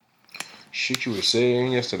Shit you were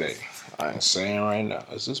saying yesterday, I'm saying right now.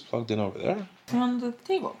 Is this plugged in over there? On the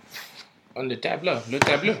table. On the tableau. Le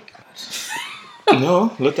tableau.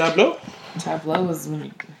 No, le tableau. Tableau is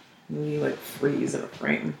when you like freeze in a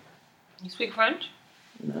frame. You speak French?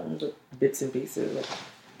 No, the bits and pieces. Like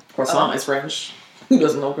croissant is French. Who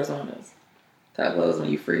doesn't know what croissant is? Tableau is when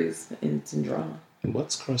you freeze in drama.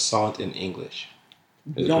 What's croissant in English?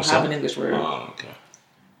 You don't have an English word. Oh, okay.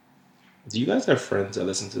 Do you guys have friends that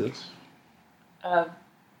listen to this? I have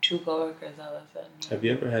 2 coworkers that listen. Have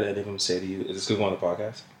you ever had any of them say to you, is this going to go on the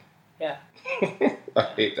podcast? Yeah.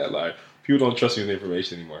 I hate that lie. People don't trust me with the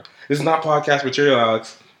information anymore. This is not podcast material,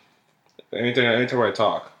 Alex. Anytime I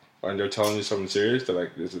talk, and they're telling me something serious, they're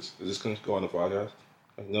like, is this going to go on the podcast?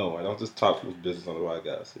 Like, no, I don't just talk people's business on the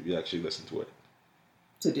podcast if you actually listen to it.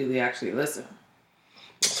 So do they actually listen?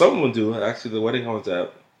 Some of them do. Actually, the wedding I was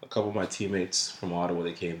at, a couple of my teammates from Ottawa,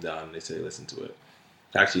 they came down and they said they listened to it.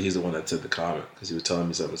 Actually, he's the one that took the comment because he was telling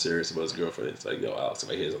me something serious about his girlfriend. It's like, yo, Alex, if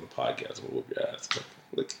I hear this on the podcast, I'm going to whoop your ass.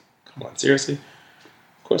 Like, come on, seriously?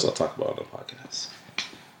 Of course I'll talk about it on the podcast.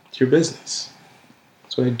 It's your business.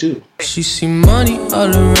 That's what I do. She see money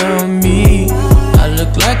all around me. I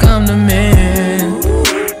look like I'm the man.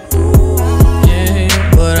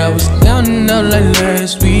 Yeah, but I was down and out like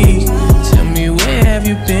last week. Tell me, where have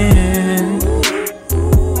you been?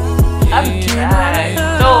 I'm back.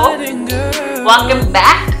 So, welcome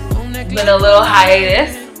back. Been a little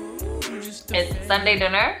hiatus. It's Sunday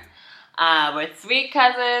dinner. We're 3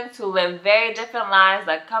 cousins who live very different lives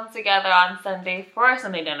that come together on Sunday for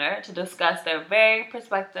Sunday dinner to discuss their varied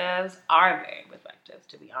perspectives, our varied perspectives,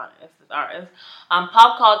 to be honest, it's ours, on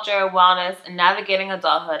pop culture, wellness, and navigating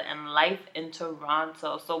adulthood and life in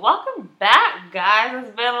Toronto. So welcome back, guys.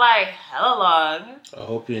 It's been like hella long. I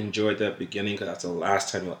hope you enjoyed that beginning because that's the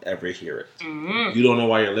last time you'll ever hear it. Mm-hmm. You don't know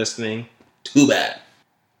why you're listening? Too bad.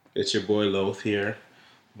 It's your boy Loaf here.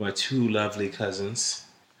 My 2 lovely cousins.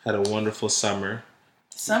 Had a wonderful summer.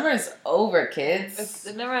 Summer's over, kids.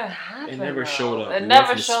 It never happened. It never showed up. It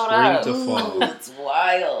never showed up. Spring to fall. It's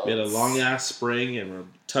wild. We had a long ass spring and we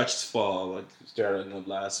touched fall like starting of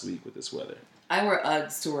last week with this weather. I wore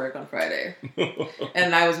Uggs to work on Friday,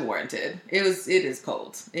 and I was warranted. It is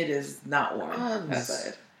cold. It is not warm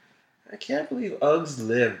outside. I can't believe Uggs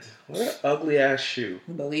lived. What an ugly ass shoe.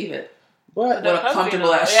 Believe it. What a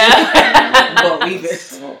comfortable ass yeah. shoe. Believe it.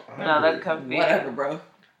 So No, they're comfy. Whatever, bro.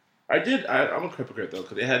 I'm a hypocrite though,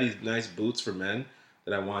 because they had these nice boots for men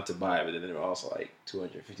that I wanted to buy, but then they were also like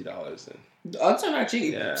 $250. And The Uggs are not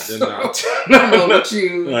cheap. yeah, they're not. I don't know what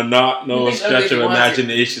you. Not no you think stretch of Uggs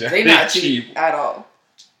imagination. They're not cheap at all.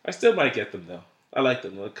 I still might get them though. I like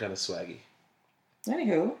them. They look kind of swaggy.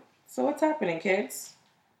 Anywho, so what's happening, kids?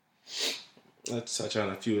 Let's touch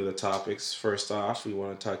on a few of the topics. First off, we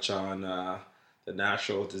want to touch on the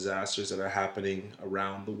natural disasters that are happening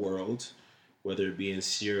around the world, whether it be in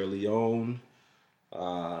Sierra Leone,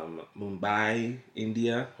 Mumbai,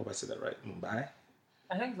 India. Hope I said that right. Mumbai?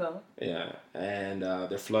 I think so. Yeah. And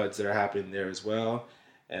the floods that are happening there as well.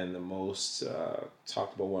 And the most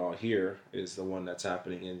talked about one out here is the one that's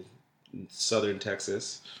happening in southern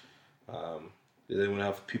Texas. Does anyone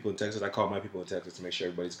have people in Texas? I call my people in Texas to make sure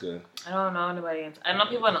everybody's good. I don't know anybody. I know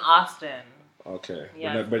people in Austin. Okay.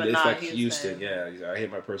 Yes, but it's not like Houston. Yeah, I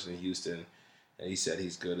hit my person in Houston, and he said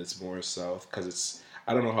he's good. It's more south because it's.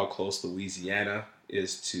 I don't know how close Louisiana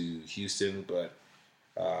is to Houston, but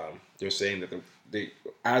they're saying that they,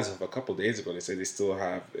 as of a couple days ago, they say they still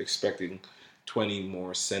have expecting 20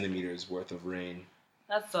 more centimeters worth of rain.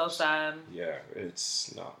 That's so sad. Yeah,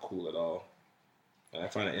 it's not cool at all. And I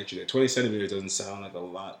find it interesting. 20 centimeters doesn't sound like a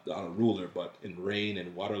lot on a ruler, but in rain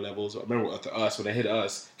and water levels, I remember with us, when they hit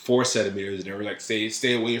us, 4 centimeters, and they were like, stay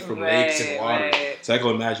away from lakes and water. Right. So I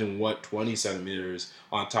can imagine what 20 centimeters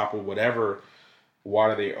on top of whatever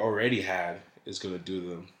water they already had is going to do to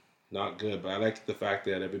them. Not good, but I like the fact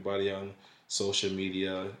that everybody on social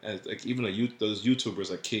media, and like even those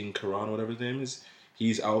YouTubers like King Karan, whatever his name is,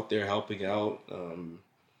 he's out there helping out,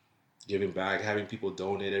 giving back, having people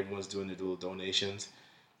donate. Everyone's doing their little donations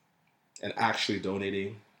and actually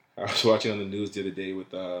donating. I was watching on the news the other day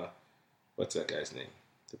with what's that guy's name?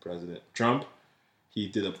 The president, Trump. He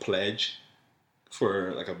did a pledge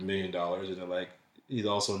for like $1 million, and they're like, he's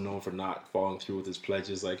also known for not following through with his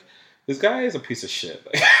pledges. Like, this guy is a piece of shit.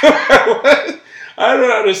 Like, I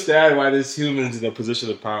don't understand why this human's in a position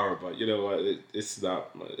of power, but you know what? It's not.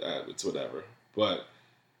 It's whatever. But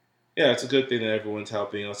yeah, it's a good thing that everyone's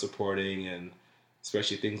helping out, supporting, and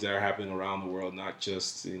especially things that are happening around the world, not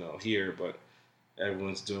just here, but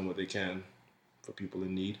everyone's doing what they can for people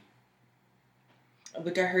in need.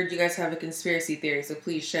 But I heard you guys have a conspiracy theory, so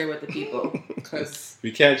please share with the people. Because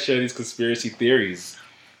we can't share these conspiracy theories.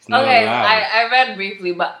 It's not Okay, allowed. I read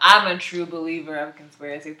briefly, but I'm a true believer of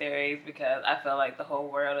conspiracy theories because I feel like the whole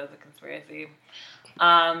world is a conspiracy.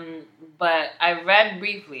 But I read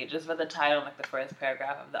briefly, just for the title, like the first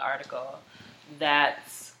paragraph of the article, that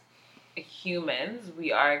humans,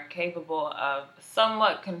 we are capable of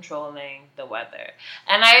somewhat controlling the weather.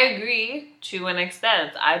 And I agree to an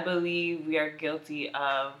extent. I believe we are guilty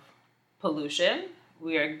of pollution.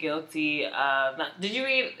 We are guilty of. Did you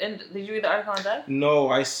read the article on that? No,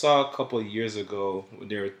 I saw a couple of years ago.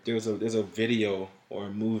 There's a video or a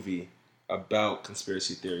movie about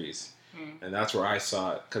conspiracy theories, and that's where I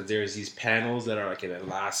saw it because there's these panels that are like in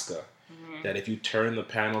Alaska. That if you turn the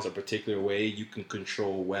panels a particular way, you can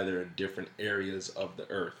control weather in different areas of the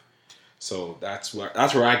earth. So that's where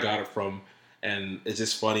I got it from, and it's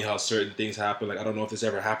just funny how certain things happen. Like I don't know if this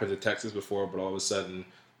ever happened in Texas before, but all of a sudden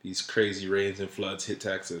these crazy rains and floods hit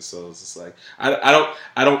Texas. So it's just like I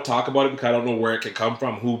don't talk about it because I don't know where it can come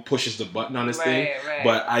from, who pushes the button on this thing. Right.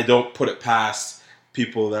 But I don't put it past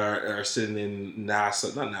people that are sitting in not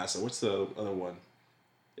NASA. What's the other one?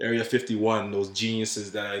 Area 51. Those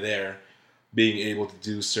geniuses that are there, being able to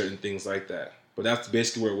do certain things like that. But that's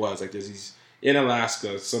basically where it was. Like there's these in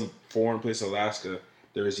Alaska, some foreign place in Alaska,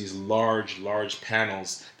 there's these large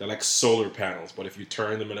panels. They're like solar panels, but if you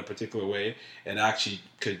turn them in a particular way, it actually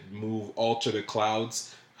could alter the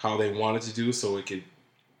clouds how they wanted to do, so it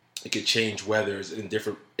could change weathers in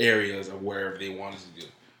different areas of wherever they wanted to do.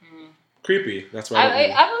 Creepy. That's why I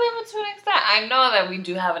believe it to an extent. I know that we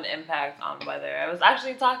do have an impact on weather. I was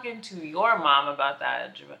actually talking to your mom about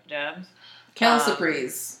that, James. Kel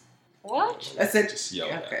Surprise. What? I said just yell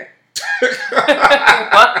at. Okay.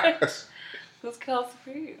 What? Who's Kel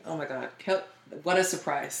Surprise? Oh my God, Kel! What a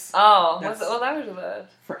surprise. Oh, That's- what language is that?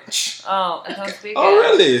 French. Oh, I don't speak Oh, it.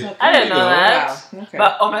 really? I didn't know that. Wow. Okay.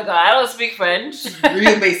 But oh my god, I don't speak French.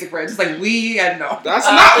 Real basic French. It's like we. I know. That's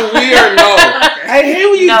not weird, no. I hate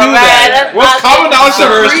when you No, do right, that. that's What's not common knowledge to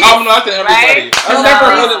her is Surprise. common knowledge to everybody. Right? I've never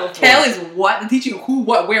heard it before. Kel is what? And teach you who,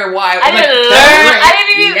 what, where, why. I didn't learn. I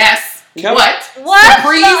didn't even. Yes. Kel- What? What?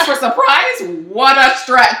 Surprise for surprise? What a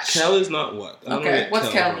stretch. Kel is not what? I don't Okay, know what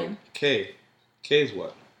what's Kel mean? K. K is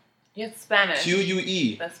what? It's Spanish.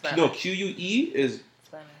 Q-U-E. That's Spanish. No, Q-U-E is...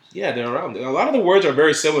 Spanish. Yeah, they're around. A lot of the words are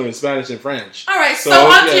very similar in Spanish and French. All right, So, so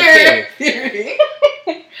on to yeah, your theory.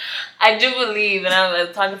 I do believe, and I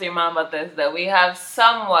was talking to your mom about this, that we have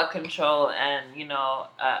somewhat control and,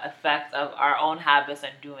 effect of our own habits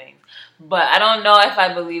and doings. But I don't know if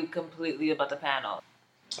I believe completely about the panel.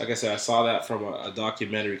 Like I said, I saw that from a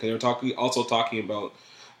documentary because they were also talking about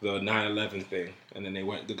the 9/11 thing, and then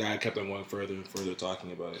the guy kept on going further and further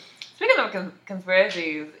talking about it. Speaking of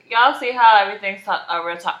conspiracies, y'all see how everything's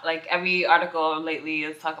like every article lately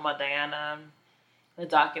is talking about Diana, the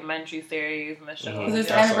documentary series and the show. Was this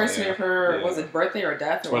the That's all, anniversary yeah. of her, Yeah. was it birthday or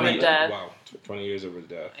death? Or 20 Her death. Wow, 20 years of her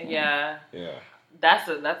death. Yeah, Yeah.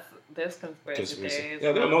 there's conspiracy theories.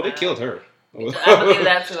 Yeah, no, they killed her. I believe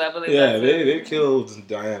that too. I believe Yeah, that too. they killed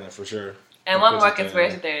Diana for sure. And one more Diana.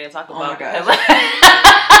 conspiracy theory to talk Oh my about. gosh.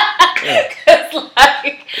 Because,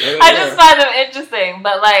 like, Yeah, I just find them interesting.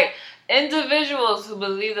 But, like, individuals who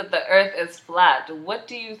believe that the Earth is flat, what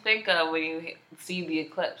do you think of when you see the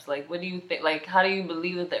eclipse? Like, what do you think? Like, how do you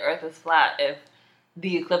believe that the Earth is flat if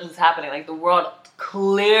the eclipse is happening? Like, the world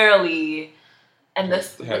clearly and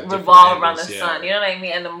this It has revolve different around the angles, sun. yeah. You know what I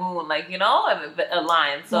mean? And the moon, like,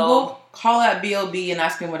 aligns. So, So we'll call out B.O.B. and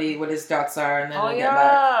ask him what his thoughts are, and then oh we'll get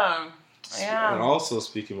back. yeah, yeah. And also,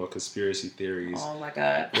 speaking about conspiracy theories, Oh my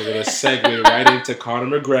God. we're going to segue right into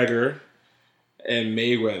Conor McGregor and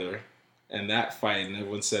Mayweather and that fight. And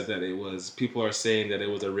everyone said that people are saying that it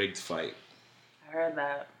was a rigged fight. I heard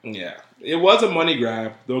that. Yeah. It was a money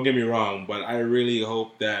grab, don't get me wrong, but I really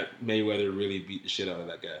hope that Mayweather really beat the shit out of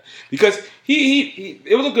that guy. Because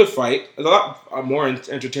it was a good fight. It was a lot more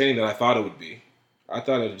entertaining than I thought it would be. I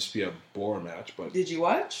thought it would just be a bore match, but Did you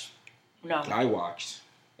watch? No. I watched.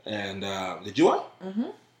 And did you watch? Mm-hmm.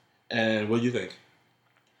 And what do you think?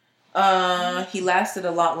 He lasted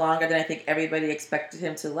a lot longer than I think everybody expected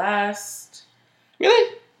him to last.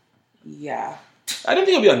 Really? Yeah. I didn't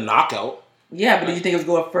think it would be a knockout. Yeah, but did you think it was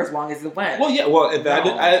going for as long as it went? Well, yeah. Well, if I No.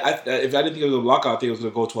 didn't think it was a lockout, I think it was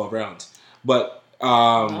going to go 12 rounds. But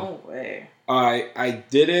No way. I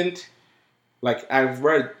didn't I've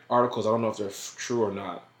read articles. I don't know if they're true or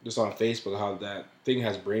not. Just on Facebook, how that thing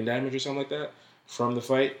has brain damage or something like that from the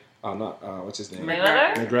fight. What's his name?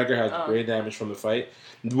 Mayweather? McGregor has brain damage from the fight,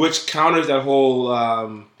 which counters that whole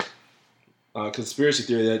conspiracy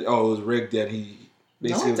theory that it was rigged, that he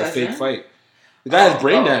basically No, it was a fake doesn't. fight. The guy has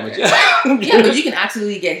brain damage. Okay. Yeah, but you can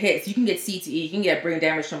absolutely get hits. You can get CTE. You can get brain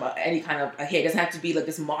damage from any kind of a hit. It doesn't have to be like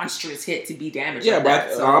this monstrous hit to be damaged. Yeah, like but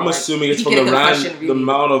that. So, I'm assuming it's from the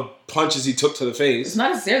amount of punches he took to the face. It's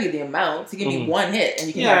not necessarily the amount. It can be one hit and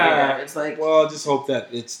you can have brain damage. Like, well, I just hope that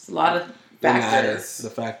it's a lot of factors. The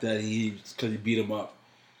fact that because he beat him up.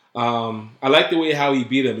 I like the way how he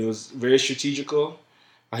beat him. It was very strategical.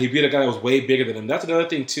 He beat a guy that was way bigger than him. That's another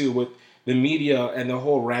thing too with the media and the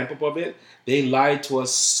whole ramp up of it. They lied to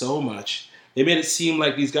us so much. They made it seem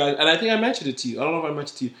like these guys, and I think I mentioned it to you. I don't know if I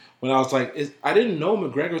mentioned it to you when I was like, I didn't know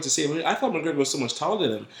McGregor was the same. I thought McGregor was so much taller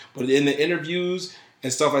than him. But in the interviews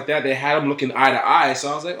and stuff like that, they had him looking eye to eye.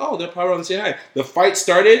 So I was like, oh, they're probably on the same height. The fight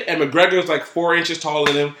started, and McGregor was like 4 inches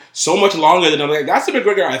taller than him, so much longer than him. Like, that's the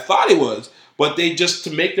McGregor I thought he was. But they just,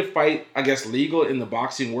 to make the fight, I guess, legal in the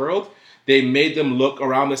boxing world, they made them look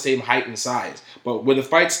around the same height and size. But when the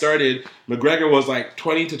fight started, McGregor was like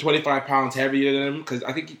 20 to 25 pounds heavier than him because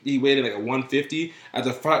I think he weighed like a 150. At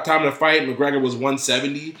the time of the fight, McGregor was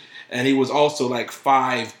 170, and he was also like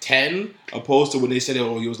 5'10", opposed to when they said,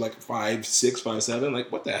 oh, he was like 5'6", 5'7".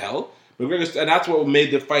 Like, what the hell? And that's what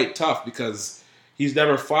made the fight tough because he's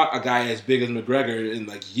never fought a guy as big as McGregor in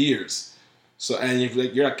like years. So, and if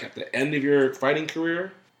you're like at the end of your fighting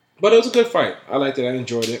career, but it was a good fight. I liked it. I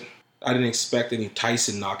enjoyed it. I didn't expect any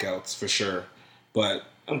Tyson knockouts for sure, but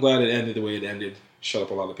I'm glad it ended the way it ended. Shut up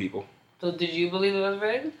a lot of people. So did you believe it was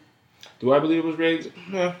rigged? Do I believe it was rigged?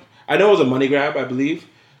 No. I know it was a money grab, I believe,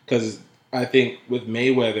 because I think with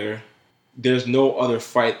Mayweather, there's no other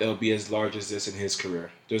fight that will be as large as this in his career.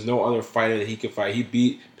 There's no other fighter that he could fight. He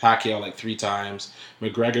beat Pacquiao like 3 times.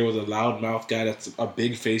 McGregor was a loudmouth guy that's a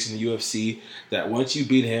big face in the UFC, that once you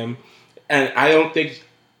beat him, and I don't think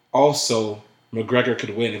also McGregor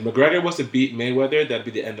could win. If McGregor was to beat Mayweather, that'd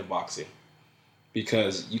be the end of boxing.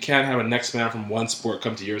 Because you can't have a next man from one sport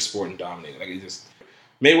come to your sport and dominate. Like,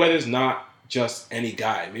 Mayweather's not just any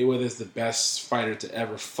guy. Mayweather's the best fighter to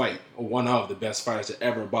ever fight, or one of the best fighters to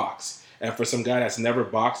ever box. And for some guy that's never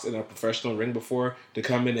boxed in a professional ring before to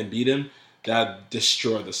come in and beat him, that'd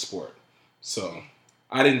destroy the sport. So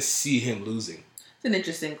I didn't see him losing. It's an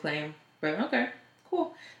interesting claim, but okay,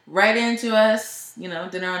 cool. Write into us,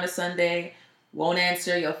 dinner on a Sunday. Won't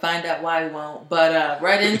answer. You'll find out why we won't. But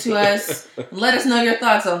write into us. And let us know your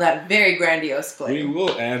thoughts on that very grandiose claim. We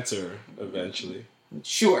will answer eventually.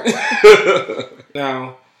 Sure.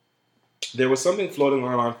 Now, there was something floating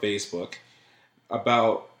around on Facebook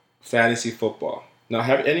about fantasy football. Now,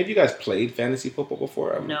 have any of you guys played fantasy football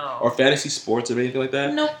before? No. Or fantasy sports or anything like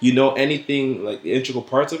that? No. You know anything, like the integral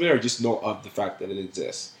parts of it, or just know of the fact that it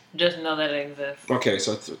exists? Just know that it exists. Okay,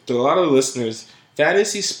 so to a lot of the listeners,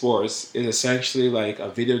 fantasy sports is essentially like a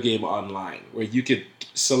video game online where you could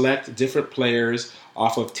select different players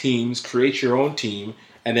off of teams, create your own team,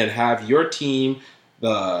 and then have your team,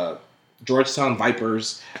 the Georgetown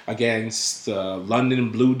Vipers against the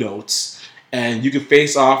London Blue Notes, and you can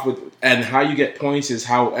face off with, and how you get points is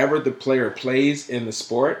however the player plays in the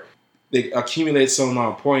sport, they accumulate some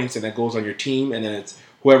amount of points and that goes on your team, and then it's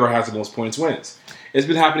whoever has the most points wins. It's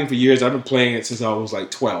been happening for years. I've been playing it since I was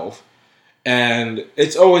like 12. And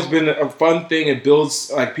it's always been a fun thing. It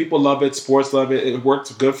builds, like, people love it. Sports love it. It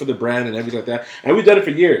works good for the brand and everything like that. And we've done it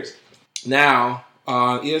for years. Now,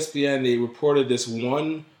 on ESPN, they reported this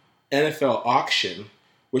one NFL auction,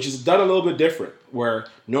 which is done a little bit different, where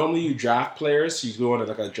normally you draft players. So you go on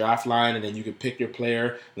like a draft line, and then you can pick your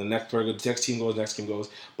player, and the next player goes, the next team goes, next team goes.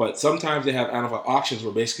 But sometimes they have NFL auctions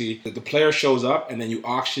where basically the player shows up, and then you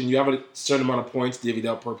auction. You have a certain amount of points divvied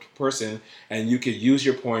up per person, and you could use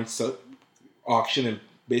your points to auction and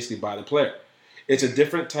basically buy the player. It's a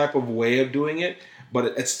different type of way of doing it, but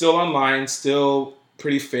it's still online, still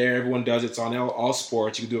pretty fair. Everyone does it. It's on all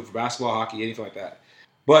sports. You can do it for basketball, hockey, anything like that.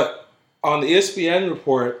 But on the ESPN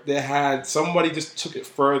report, they had somebody just took it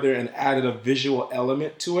further and added a visual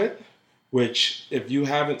element to it, which if you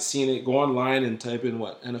haven't seen it, go online and type in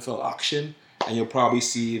NFL auction, and you'll probably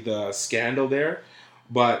see the scandal there.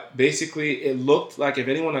 But basically, it looked like, if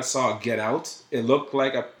anyone that saw Get Out, it looked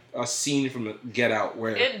like a scene from Get Out,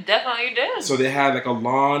 where it definitely did. So they had like a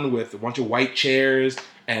lawn with a bunch of white chairs,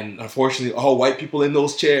 and unfortunately all white people in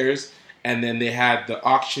those chairs, and then they had the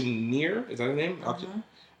auctioneer, is that the name? Mm-hmm.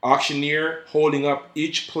 Auctioneer holding up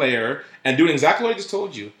each player and doing exactly what I just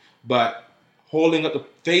told you, but holding up the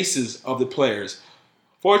faces of the players.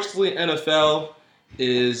 Fortunately, NFL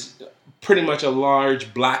is pretty much a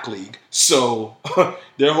large black league, so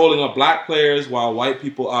they're holding up black players while white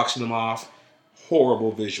people auction them off.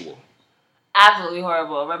 Horrible visual. Absolutely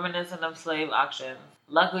horrible. Reminiscent of slave auctions.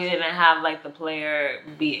 Luckily, they didn't have like the player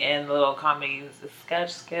be in the little comedy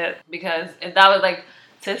sketch skit, because if that was like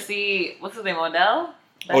to see, what's his name, Odell?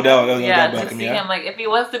 Yeah, to see him, like, if he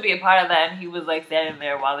was to be a part of that and he was, like, standing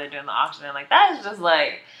there while they're doing the auction, and, like, that is just,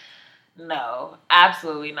 like, no,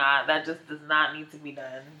 absolutely not. That just does not need to be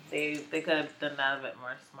done. They could have done that a bit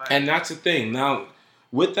more smart. And that's the thing. Now,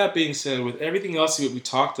 with that being said, with everything else that we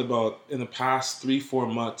talked about in the past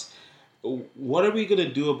 3-4 months, what are we going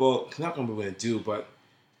to do about, not what we're going to do, but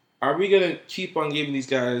are we going to keep on giving these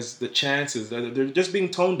guys the chances? They're just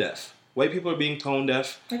being tone deaf. White people are being tone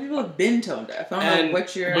deaf. White people have been tone deaf. I don't know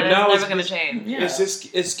what you're... But now it's never going to change. Yeah.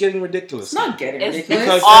 It's getting ridiculous. It's not getting ridiculous.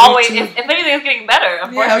 It's always... if anything, it's getting better,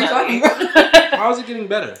 unfortunately. Yeah, how are you talking about? How is it getting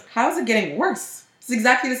better? How is it getting worse? It's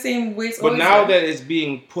exactly the same way it's But always now been. that it's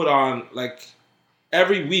being put on, like,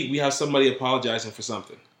 every week we have somebody apologizing for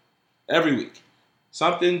something. Every week.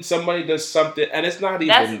 Somebody does something, and it's not even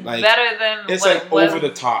That's like... better than it's what like it was over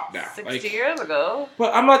the top now. 60 years ago.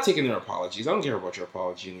 But I'm not taking their apologies. I don't care about your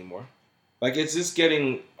apology anymore. Like, it's just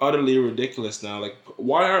getting utterly ridiculous now. Like,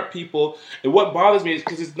 why aren't people... And what bothers me is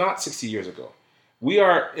because it's not 60 years ago. We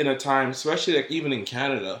are in a time, especially like even in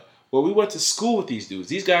Canada, where we went to school with these dudes.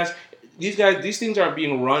 These things aren't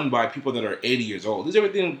being run by people that are 80 years old. These are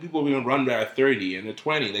people being run by 30 and they're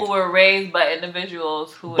 20. Who were raised by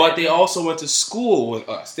individuals who... But they also went to school with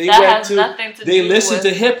us. They listened to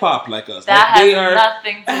hip hop like us.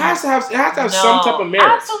 It has to have some type of merit.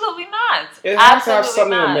 Absolutely not. It has to have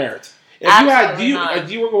something of merit.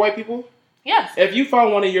 Do you work with white people? Yes. If you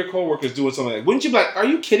found one of your coworkers doing something like that, wouldn't you be like, are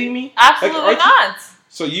you kidding me? Absolutely not.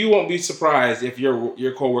 So you won't be surprised if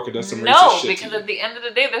your coworker does some racist shit. No, because at the end of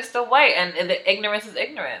the day, they're still white, and the ignorance is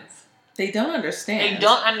ignorance. They don't understand. They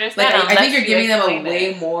don't understand. Like, I think you're giving them a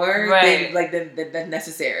way more right. than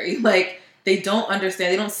necessary. Like, they don't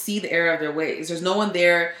understand. They don't see the error of their ways. There's no one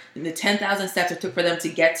there in the 10,000 steps it took for them to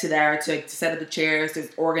get to there, to set up the chairs, to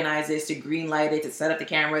organize this, to green light it, to set up the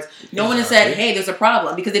cameras. No one has said, hey, there's a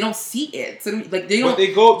problem, because they don't see it. So, like, they don't...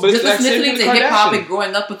 But just listening to hip-hop and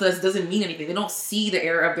growing up with us doesn't mean anything. They don't see the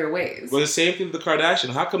error of their ways. Well, the same thing with the Kardashians.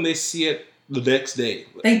 How come they see it the next day?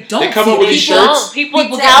 They don't. They come up with these shirts. People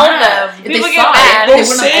tell them. People get mad.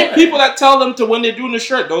 Those same people that tell them to when they're doing the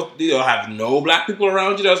shirt, they'll have no black people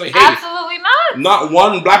around you. They'll say, hey, absolutely not. Not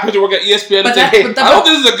one black person work at ESPN and say, hey, I don't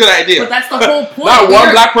think this is a good idea. But that's the whole point. Not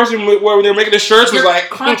one black person when they're making the shirts was like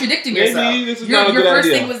contradicting yourself. Maybe this is not a good idea. Your first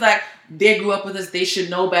thing was like, they grew up with us, they should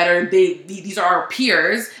know better, these are our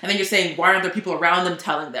peers, and then you're saying, why aren't there people around them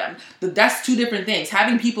telling them? That's two different things.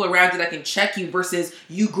 Having people around you that can check you versus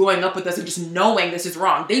you growing up with us and just knowing this is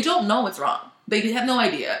wrong. They don't know it's wrong. They have no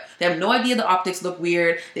idea. They have no idea the optics look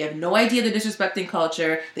weird. They have no idea they're disrespecting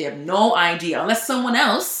culture. They have no idea. Unless someone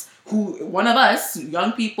else, one of us,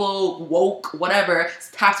 young people, woke, whatever,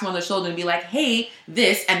 taps them on the shoulder and be like, hey,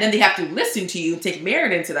 this, and then they have to listen to you and take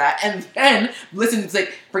merit into that, and then listen, it's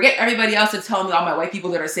like, forget everybody else that's telling me, all my white people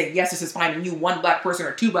that are saying, yes, this is fine, and you, one black person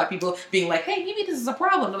or two black people, being like, hey, maybe this is a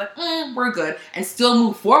problem. They're like, we're good, and still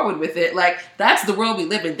move forward with it. Like, that's the world we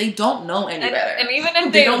live in. They don't know any better. And even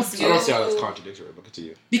if they don't I don't see how that's contradictory, but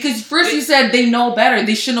continue. Because first you said they know better.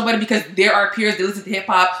 They should know better because they're our peers. They listen to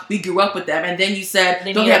hip-hop. We grew up with them. And then you said,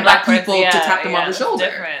 don't have black people to tap them on the shoulder.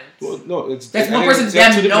 Different. Well, no, that's one person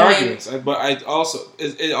them knowing. But I also,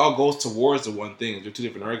 it all goes towards the one thing. They're two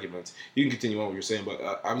different arguments. You can continue on what you're saying,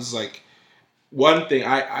 but I'm just like, one thing,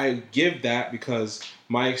 I give that because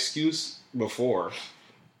my excuse before,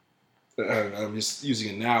 and I'm just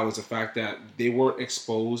using it now, is the fact that they weren't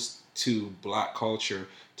exposed to black culture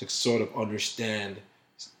to sort of understand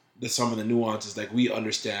some of the nuances, like we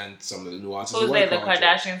understand some of the nuances. Who's they, the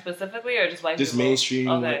Kardashians specifically, or just white people? Just mainstream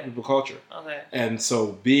white people culture. Okay. And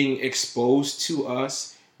so being exposed to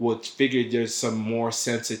us would figure there's some more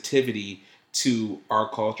sensitivity to our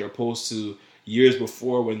culture, opposed to years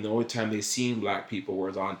before when the only time they seen black people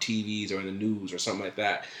was on TVs or in the news or something like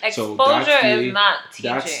that. Exposure is not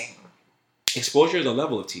teaching. Exposure is a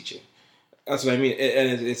level of teaching. That's what I mean.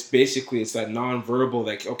 And it's basically, it's that nonverbal,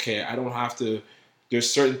 like, okay, I don't have to... There's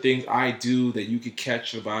certain things I do that you could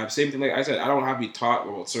catch the vibe. Same thing, like I said, I don't have to be taught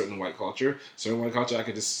about certain white culture. Certain white culture I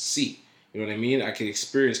could just see. You know what I mean? I can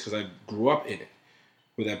experience because I grew up in it.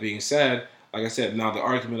 With that being said, like I said, now the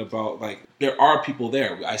argument about, like, there are people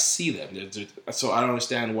there. I see them. So I don't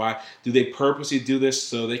understand why. Do they purposely do this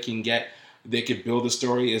so they can build a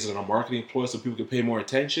story? Is it a marketing ploy so people can pay more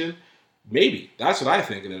attention? Maybe. That's what I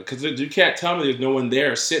think of it. Because you can't tell me there's no one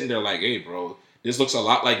there sitting there like, hey, bro, this looks a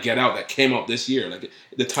lot like Get Out that came out this year. Like,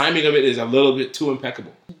 the timing of it is a little bit too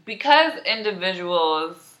impeccable. Because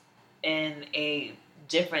individuals in a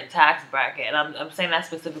different tax bracket. And I'm saying that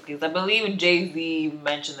specifically because I believe Jay-Z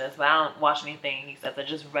mentioned this, but I don't watch anything he says. I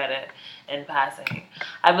just read it in passing.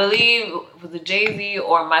 I believe was it Jay-Z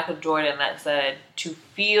or Michael Jordan that said to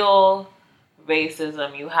feel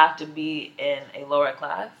racism, you have to be in a lower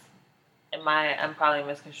class. I'm probably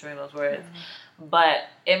misconstruing those words. But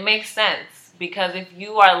it makes sense because if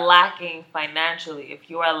you are lacking financially, if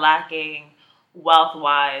you are lacking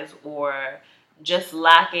wealth-wise, or just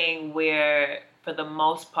lacking where, for the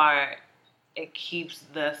most part, it keeps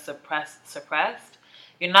the suppressed,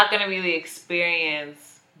 you're not going to really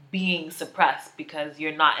experience being suppressed because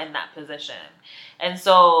you're not in that position. And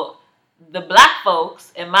so the black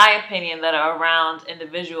folks, in my opinion, that are around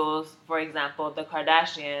individuals, for example, the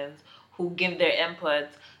Kardashians, who give their inputs,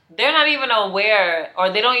 they're not even aware,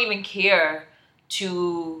 or they don't even care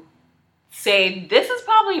to say this is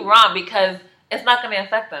probably wrong because it's not going to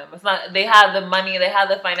affect them. It's not. They have the money, they have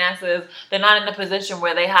the finances. They're not in a position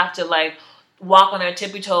where they have to like walk on their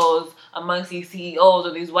tippy toes amongst these CEOs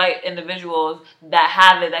or these white individuals that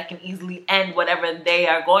have it, that can easily end whatever they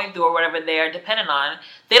are going through or whatever they are dependent on.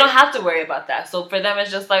 They don't have to worry about that. So for them,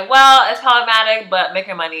 it's just like, well, it's problematic, but make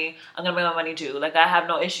your money. I'm going to make my money too. Like, I have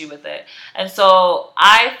no issue with it. And so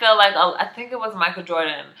I feel like, I think it was Michael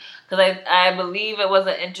Jordan, because I believe it was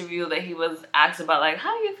an interview that he was asked about, like,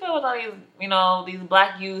 how do you feel with all these, you know, these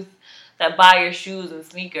black youth that buy your shoes and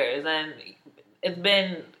sneakers? And it's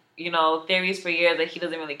been, you know, theories for years that he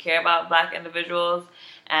doesn't really care about black individuals.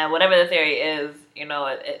 And whatever the theory is, you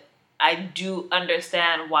know, I do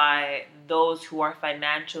understand why those who are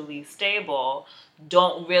financially stable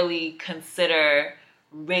don't really consider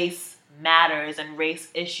race matters and race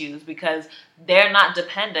issues because they're not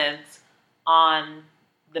dependent on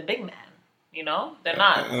the big man, you know? They're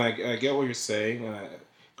not. And I get what you're saying.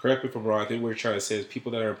 Correct me if I'm wrong. I think what you're trying to say is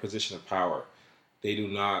people that are in a position of power, they do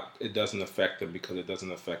not, it doesn't affect them because it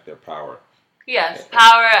doesn't affect their power. Yes,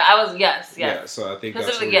 power, yes. Yeah, so I think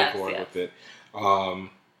that's where you're going with it.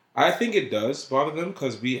 I think it does bother them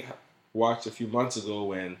because we watched a few months ago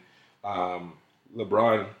when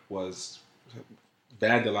LeBron was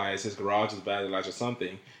vandalized, his garage was vandalized or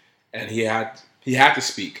something, and he had to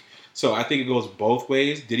speak. So I think it goes both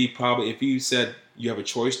ways. Did he probably, if he said you have a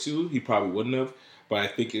choice to, he probably wouldn't have. But I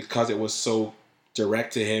think because it was so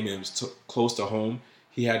direct to him and it was close to home,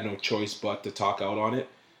 he had no choice but to talk out on it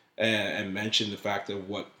and mention the fact of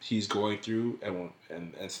what he's going through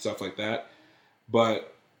and stuff like that.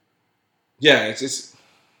 But yeah, it's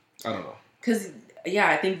I don't know. Because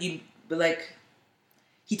I think he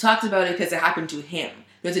talked about it because it happened to him.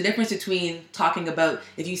 There's a difference between talking about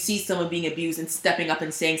if you see someone being abused and stepping up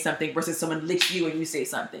and saying something versus someone licks you and you say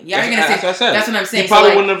something. Yeah, you're gonna say that's what I'm saying. He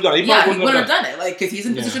probably wouldn't have done it. He wouldn't have done it. Like, because he's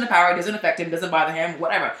in a position of power, it doesn't affect him, doesn't bother him,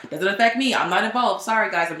 whatever. Doesn't affect me. I'm not involved.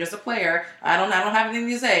 Sorry guys, I'm just a player. I don't have anything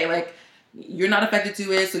to say. Like, you're not affected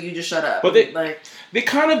to it, so you just shut up. But they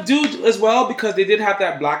kind of do as well because they did have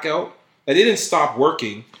that blackout. They didn't stop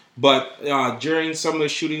working. But during some of the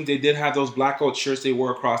shootings, they did have those blackout shirts they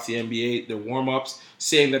wore across the NBA, the warm-ups,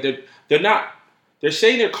 saying that they're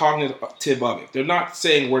saying they're cognitive of it. They're not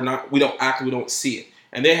saying we don't see it.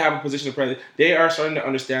 And they have a position of presence. They are starting to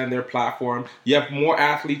understand their platform. You have more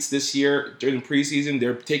athletes this year during preseason.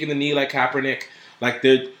 They're taking the knee like Kaepernick. Like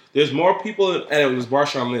there's more people, and it was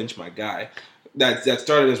Marshawn Lynch, my guy, that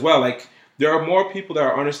started as well. Like, there are more people that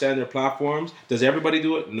are understanding their platforms. Does everybody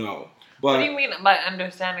do it? No. But what do you mean by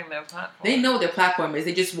understanding their platform? They know what their platform is.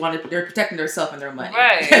 They just they're protecting themselves and their money.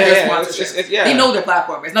 Right. They know their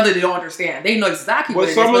platform. It's not that they don't understand. They know exactly what it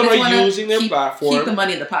is. Some of them are using their platform. Keep the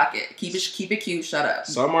money in the pocket. Keep it cute. Shut up.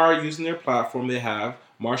 Some are using their platform. They have.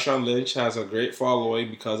 Marshawn Lynch has a great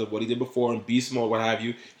following because of what he did before in Beast Mode, what have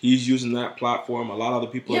you. He's using that platform. A lot of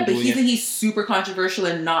other people are doing it. Yeah, but he's super controversial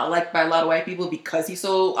and not liked by a lot of white people because he's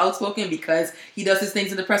so outspoken, because he does his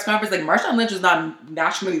things in the press conference. Like, Marshawn Lynch is not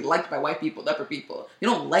naturally liked by white people, upper people. They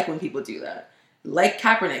don't like when people do that. Like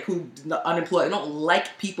Kaepernick, who's unemployed. They don't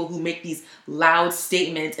like people who make these loud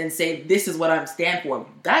statements and say, this is what I stand for.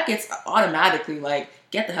 That gets automatically, like,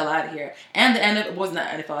 get the hell out of here. And the NFL, wasn't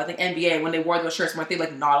that NFL, I think NBA, when they wore those shirts, weren't they,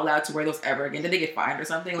 like, not allowed to wear those ever again? Did they get fined or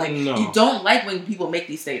something? Like, no. You don't like when people make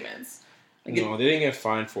these statements. Like, no, they didn't get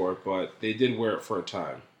fined for it, but they did wear it for a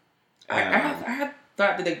time. I had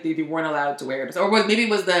thought that they weren't allowed to wear it. Or maybe it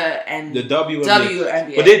was the WNBA.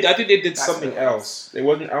 WNBA. But I think they did something else. It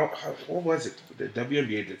wasn't out. What was it? The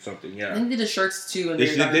WNBA did something, yeah. I think they did shirts too. And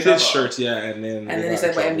they did shirts, yeah. And then they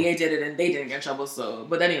said, well, NBA did it and they didn't get in trouble. So,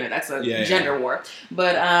 but anyway, that's a gender war.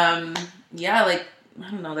 But like, I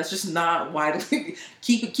don't know. That's just not why.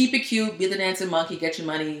 Keep it cute. Be the dancing monkey. Get your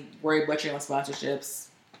money. Worry about your own sponsorships.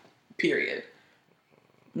 Period.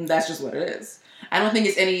 And that's just what it is. I don't think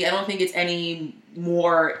it's any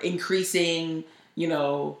more increasing,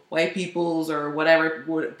 white people's or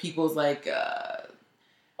whatever people's like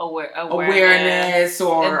awareness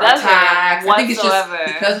or attacks. I think it's just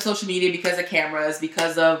because of social media, because of cameras,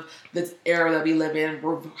 because of the era that we live in.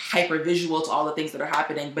 We're hyper visual to all the things that are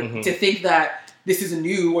happening. But to think that this is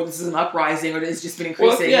new or this is an uprising or it's just been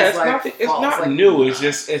increasing. Well, it's not new. It's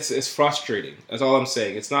just it's frustrating. That's all I'm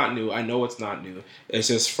saying. It's not new. I know it's not new. It's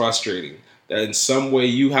just frustrating that in some way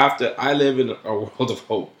you have to. I live in a world of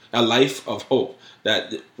hope, a life of hope.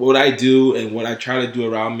 That what I do and what I try to do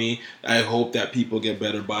around me, I hope that people get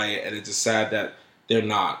better by it. And it's just sad that they're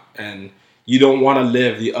not. And you don't want to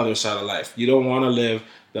live the other side of life. You don't want to live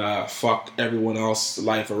the fuck everyone else's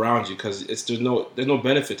life around you because there's no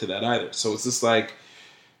benefit to that either. So it's just like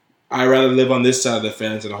I rather live on this side of the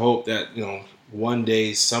fence and hope that one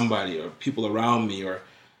day somebody or people around me or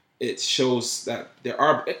it shows that there's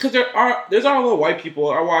all the white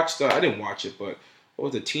people. I didn't watch it, but.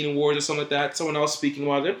 What was it, Teen Awards or something like that? Someone else speaking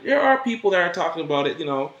about it. There are people that are talking about it, And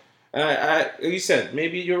like you said,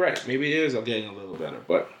 maybe you're right. Maybe it is getting a little better,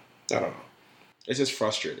 but I don't know. It's just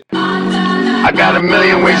frustrating. I got a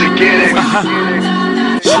million ways to get it.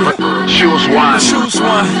 Choose one.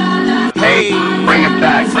 Hey, bring it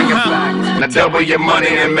back. Now double your money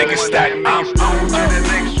and make it stack. On to the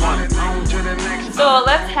next one. So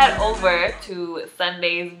let's head over to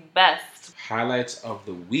Sunday's best highlights of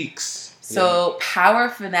the weeks. So Power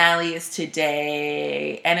finale is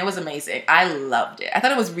today, and it was amazing. I loved it. I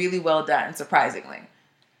thought it was really well done, surprisingly.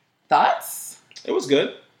 Thoughts? It was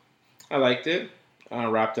good. I liked it.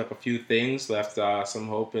 Wrapped up a few things, left some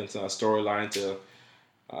hope and storyline to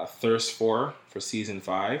thirst for season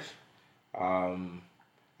 5. I'm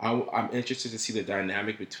interested to see the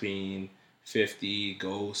dynamic between 50,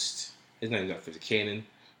 Ghost, his name's not 50, Kanan,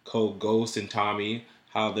 Cole, Ghost, and Tommy,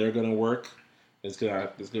 how they're going to work. It's gonna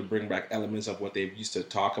bring back elements of what they used to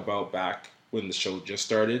talk about back when the show just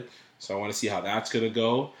started. So I want to see how that's gonna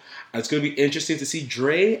go. It's gonna be interesting to see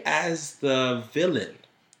Dre as the villain.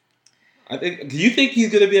 Do you think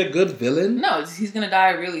he's gonna be a good villain? No, he's gonna die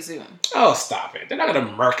really soon. Oh, stop it! They're not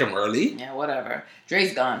gonna murk him early. Yeah, whatever.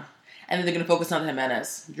 Dre's gone, and then they're gonna focus on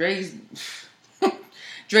Jimenez. Dre's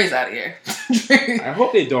out of here. I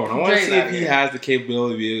hope they don't. I want to see if he has the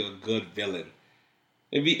capability of being a good villain.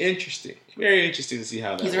 It'd be interesting. Very interesting to see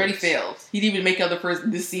how that He's already failed. He didn't even make other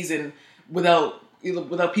person this season without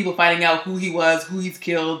people finding out who he was, who he's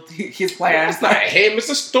killed, his plans. That's not him. It's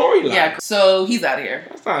a storyline. Yeah, so he's out of here.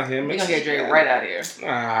 That's not him. We're going to get Dre right out of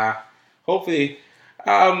here. Hopefully.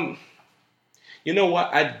 You know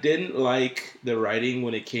what? I didn't like the writing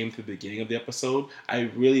when it came to the beginning of the episode. I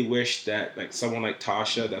really wish that someone like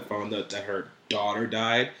Tasha that found out that her daughter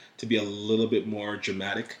died to be a little bit more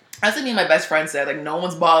dramatic. That's what me and my best friend said. No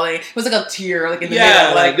one's bawling. It was a tear in the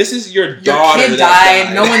middle. This is your daughter. Your kid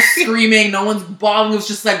died. No one's screaming. No one's bawling. It was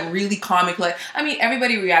just really comic.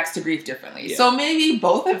 Everybody reacts to grief differently. Yeah. So maybe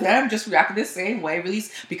both of them just reacted the same way, really,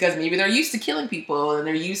 because maybe they're used to killing people and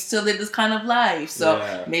they're used to live this kind of life.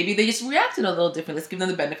 So maybe they just reacted a little different. Let's give them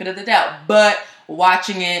the benefit of the doubt. But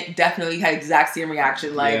watching it, definitely had exact same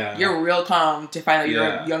reaction. You're real calm to find out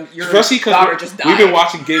your daughter just died. We've been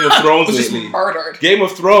watching Game of Thrones lately. Just murdered. Game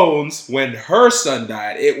of Thrones, when her son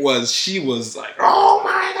died, she was like, oh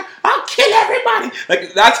my God, I'll kill everybody.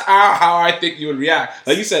 That's how I think you would react.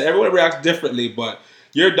 Like you said, everyone reacts differently, but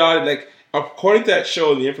your daughter, according to that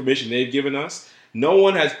show and the information they've given us, no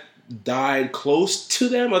one has died close to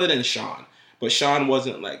them other than Sean. But Sean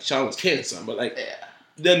wasn't Sean was Kane's son, but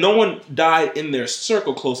then no one died in their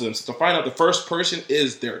circle close to them. So to find out the first person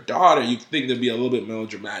is their daughter, you think they'd be a little bit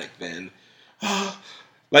melodramatic then.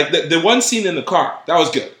 The one scene in the car, that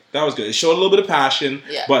was good. It showed a little bit of passion.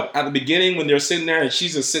 Yeah. But at the beginning when they're sitting there and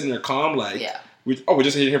she's just sitting there calm, we're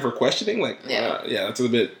just here for questioning? That's a little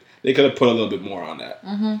bit, they could have put a little bit more on that.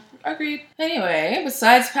 Mm-hmm. Agreed. Anyway,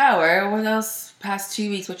 besides Power, what else past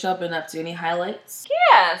 2 weeks, what y'all been up to? Any highlights?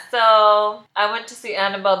 Yeah, so I went to see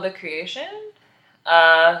Annabelle the Creation.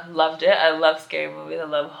 Loved it. I love scary movies. I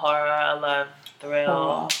love horror. I love thrill.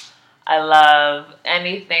 Oh. I love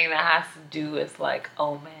anything that has to do with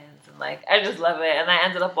omens and I just love it. And I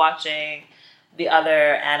ended up watching the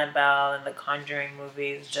other Annabelle and the Conjuring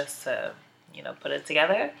movies just to put it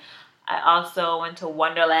together. I also went to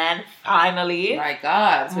Wonderland finally. My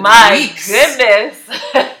God, my goodness.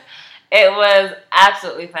 It was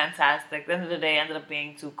absolutely fantastic. At the end of the day, it ended up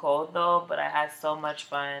being too cold, though, but I had so much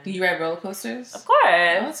fun. Did you ride roller coasters? Of course.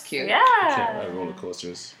 Oh, that's cute. Yeah. I can't ride roller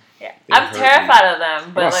coasters. Yeah, I'm terrified of them.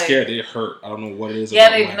 I'm but not like, scared. They hurt. I don't know what it is.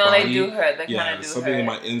 Yeah, about my body. they do hurt. They kind of do something hurt. in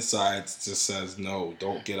my insides just says no.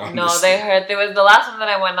 Don't get on. No, they hurt. There was the last one that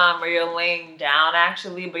I went on where you're laying down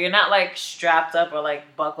actually, but you're not like strapped up or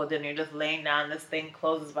like buckled in. You're just laying down. This thing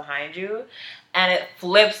closes behind you, and it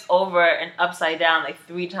flips over and upside down like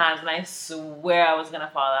 3 times. And I swear I was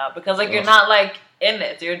gonna fall out because like you're not like in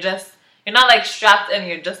it. You're not like strapped in.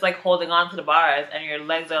 You're just like holding on to the bars, and your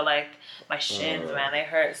legs are like. My shins, man, they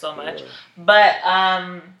hurt so much. But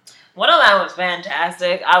Wonderland was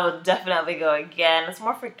fantastic. I would definitely go again. It's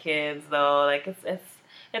more for kids though. Like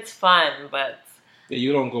it's fun, but yeah,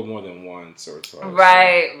 you don't go more than once or twice.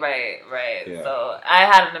 Right. Yeah. So I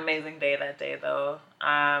had an amazing day that day though.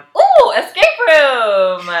 Escape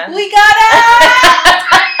room. We got it.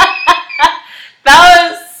 That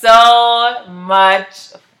was so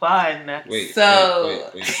much fun. Wait.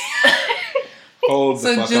 Hold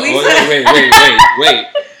the fuck Julie up. Wait.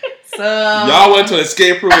 So y'all went to an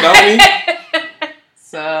escape room without me?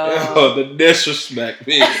 So the disrespect,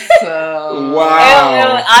 me. So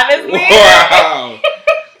wow. Honestly. Wow.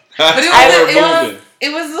 But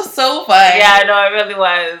it was so fun. Yeah, no, it really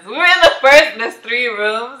was. We were in the first. There's 3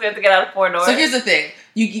 rooms. You have to get out of 4 doors. So here's the thing: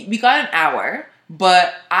 we got an hour,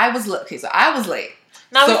 but I was so I was late.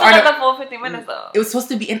 No, so we still got the full 15 minutes though. It was supposed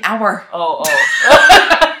to be an hour. Oh.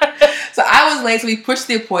 So I was late, so we pushed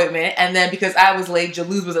the appointment, and then because I was late,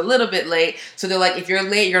 Jaluz was a little bit late. So they're like, if you're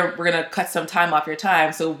late, we're gonna cut some time off your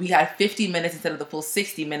time. So we had 50 minutes instead of the full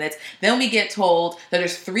 60 minutes. Then we get told that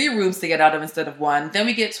there's 3 rooms to get out of instead of 1. Then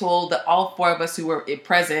we get told that all 4 of us who were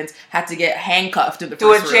present had to get handcuffed to the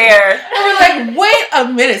first room. chair. And we're like, wait a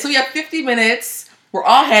minute. So we have 50 minutes. We're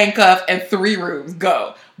all handcuffed and 3 rooms.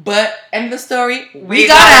 Go. But end of the story, we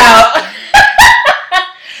got out.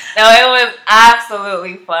 No, it was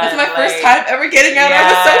absolutely fun. That's my first time ever getting out. Yeah. I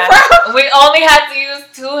was so proud. We only had to use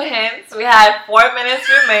 2 hints. We had 4 minutes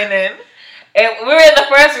remaining. We were in the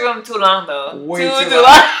first room too long though. Way too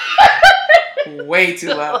long. Way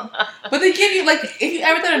too long. But they give you like, if you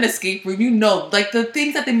ever done an escape room, you know, like the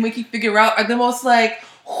things that they make you figure out are the most like,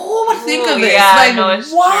 who would think of this? Yeah, like, no,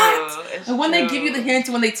 it's what? True. And when they give you the hints,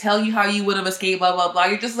 when they tell you how you would have escaped, blah, blah, blah,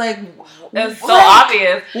 you're just like, it's so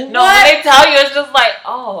obvious. No, when they tell you, it's just like,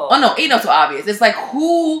 oh. Oh, no, ain't not so obvious. It's like,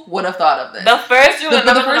 who would have thought of this? The first room,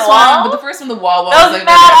 the first one, but the first one, the wall was like,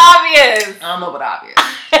 that obvious. I don't know what obvious.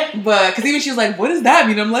 But, because even she was like, what does that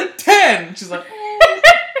mean? I'm like, 10. She's like,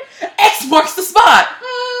 X marks the spot.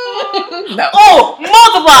 No. Oh,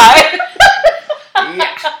 multiply.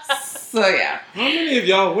 Yeah. So, yeah. How many of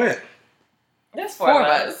y'all went? There's 4 of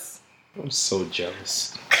us. I'm so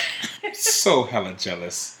jealous. So hella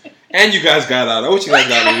jealous. And you guys got out. I wish you guys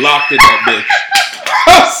got locked in that bitch.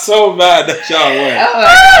 I'm so mad that y'all went.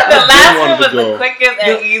 The last one was the quickest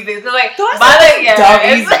and easiest. So like,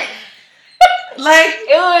 like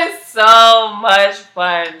it was so much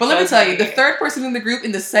fun. But let me tell you, the 3rd person in the group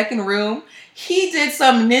in the 2nd room, he did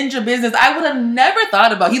some ninja business I would have never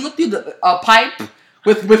thought about. He looked through a pipe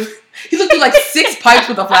with he looked through like 6 pipes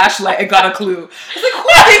with a flashlight and got a clue. I was like, who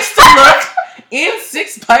thinks to look in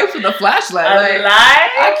 6 pipes with a flashlight? Like,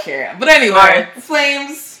 I can't. But anyway,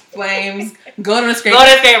 flames. Go to an escape room. Go to an escape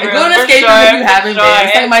room if you haven't been.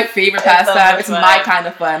 It's like my favorite pastime. It's my kind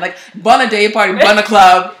of fun. Like, bun a day party, bun a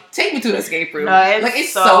club. Take me to an escape room. No,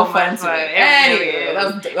 it's so fun to me. Anyway,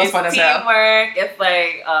 that was fun as hell. Teamwork. It's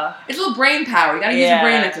like it's a little brain power. You gotta use your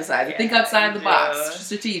brain exercise. You think outside the box.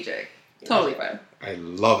 Strategic. Totally fun. I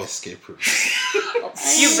love escape rooms.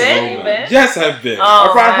 You've been? Yes, I've been. Oh,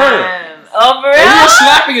 I brought her. Oh, for real? And we were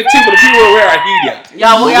slapping it too, but the people were wearing ahijab.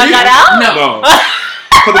 Y'all got out? No.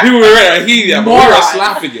 But the people were wearing ahijab, but we were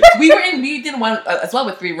slapping it. We did one as well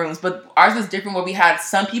with 3 rooms, but ours was different where we had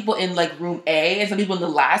some people in like room A and some people in the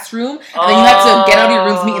last room, and then you had to get out of your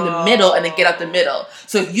rooms, meet in the middle, and then get out the middle.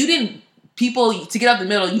 So if you didn't, to get out the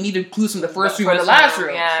middle, you needed clues from the first room and the last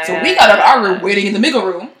room. So we got out of our room, waiting in the middle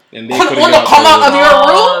room. And they when they come out of your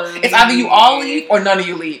room, it's either you all leave or none of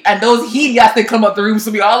you leave. And those helias didn't come out the room,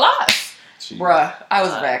 so we all lost. Jeez. Bruh, I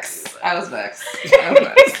was vexed. I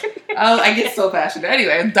get so passionate.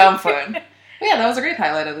 Anyway, dumb fun. But yeah, that was a great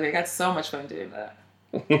highlight of the week. I had so much fun doing that.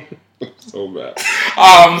 So bad.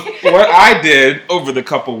 What I did over the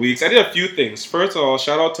couple weeks, I did a few things. First of all,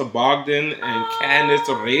 shout out to Bogdan and Candice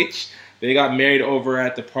Rach. They got married over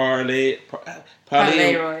at the Palais Royale.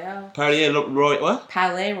 Palais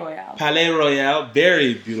Royale.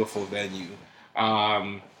 Very beautiful venue.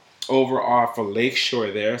 Over off a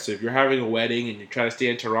lakeshore there. So if you're having a wedding and you're trying to stay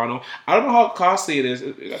in Toronto, I don't know how costly it is.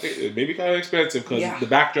 I think it may be kind of expensive because the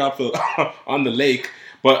backdrop on the lake.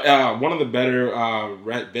 But one of the better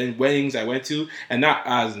weddings I went to, and not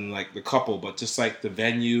as in like the couple, but just like the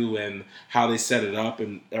venue and how they set it up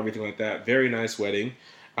and everything like that. Very nice wedding.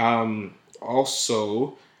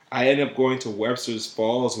 Also, I ended up going to Webster's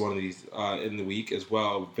Falls one of these in the week as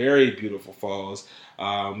well. Very beautiful falls.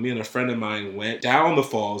 Me and a friend of mine went down the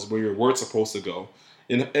falls where you weren't supposed to go.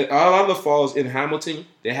 In a lot of the falls in Hamilton,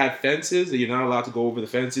 they have fences that you're not allowed to go over the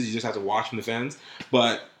fences. You just have to watch from the fence.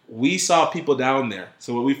 But we saw people down there.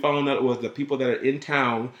 So what we found out was the people that are in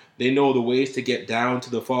town, they know the ways to get down to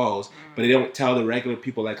the falls, but they don't tell the regular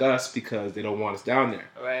people like us because they don't want us down there.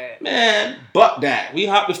 Right. Man, but that. We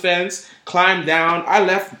hopped the fence, climbed down. I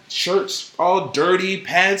left shirts all dirty,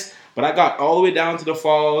 pants, but I got all the way down to the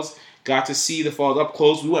falls, got to see the falls up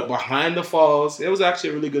close. We went behind the falls. It was actually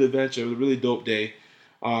a really good adventure. It was a really dope day.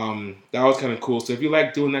 That was kind of cool. So if you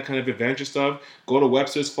like doing that kind of adventure stuff, go to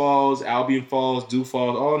Webster's Falls, Albion Falls, Dew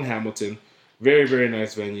Falls, all in Hamilton. Very, very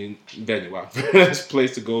nice venue. Wow, very nice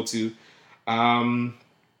place to go to.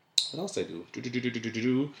 What else did I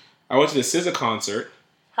do? I went to the SZA concert.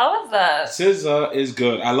 How was that? SZA is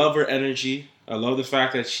good. I love her energy. I love the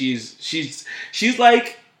fact that she's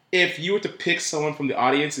like, if you were to pick someone from the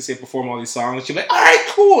audience and say perform all these songs, she'd be like, all right,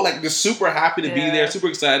 cool. Like, they're super happy to be there, super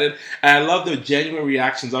excited. And I love the genuine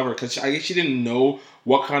reactions of her because I guess she didn't know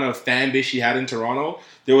what kind of fan base she had in Toronto.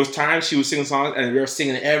 There was times she was singing songs and we were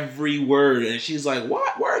singing every word. And she's like,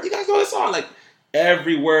 what word? You guys know this song? Like,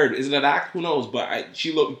 every word. Is it an act? Who knows? But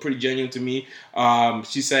she looked pretty genuine to me.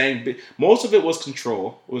 She sang, most of it was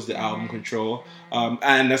Control, was the album Control.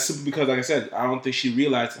 And that's simply because, like I said, I don't think she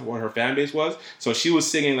realized what her fan base was. So she was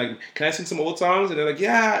singing, like, can I sing some old songs? And they're like,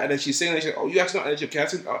 yeah. And then she's singing, and she's like, oh, you actually know, and can I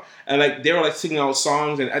sing? And like, they were like singing out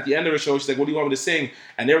songs. And at the end of the show, she's like, what do you want me to sing?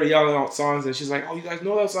 And they were yelling out songs. And she's like, oh, you guys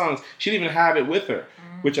know those songs. She didn't even have it with her,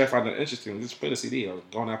 which I find that interesting. Just play the CD or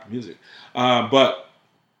go on Apple Music. But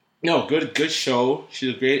no, good show.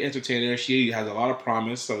 She's a great entertainer. She has a lot of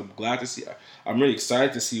promise. So I'm glad to see her. I'm really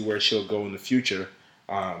excited to see where she'll go in the future.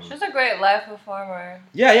 She's a great live performer.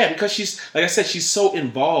 Yeah, because she's, like I said, she's so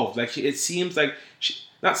involved. Like, it seems like,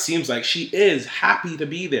 she is happy to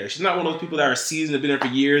be there. She's not one of those people that are seasoned, have been there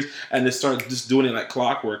for years, and they start just doing it like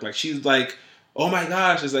clockwork. Like, she's like, oh my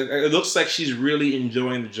gosh. It's like, it looks like she's really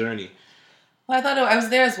enjoying the journey. Well, I was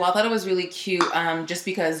there as well. I thought it was really cute, just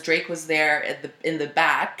because Drake was there in the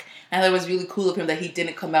back. And I thought it was really cool of him that he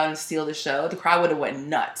didn't come out and steal the show. The crowd would have went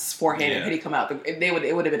nuts for him had he come out. It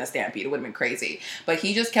would have been a stampede. It would have been crazy. But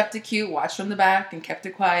he just kept it cute, watched from the back, and kept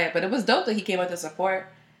it quiet. But it was dope that he came out to support.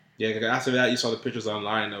 Yeah, after that, you saw the pictures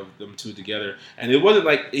online of them two together, and it wasn't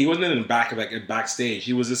like he wasn't in the back, like backstage.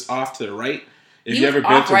 He was just off to the right. If you ever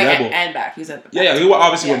been to right Rebel, and back, he was at the back. Yeah, he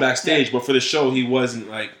obviously went backstage, but for the show, he wasn't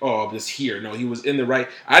like, oh, I'm just here. No, he was in the right.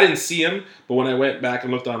 I didn't see him, but when I went back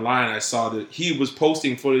and looked online, I saw that he was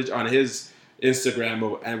posting footage on his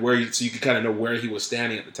Instagram and so you could kind of know where he was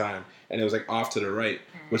standing at the time, and it was like off to the right,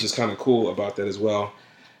 which is kind of cool about that as well.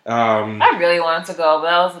 I really wanted to go, but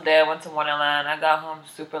that was the day I went to Wonderland. I got home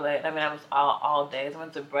super late. I mean, I was all day. I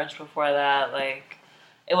went to brunch before that. Like,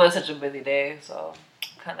 it was such a busy day, so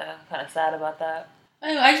kind of sad about that.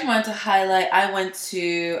 I just wanted to highlight, I went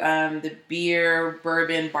to the Beer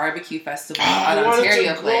Bourbon Barbecue Festival at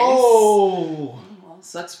Ontario Place. Well,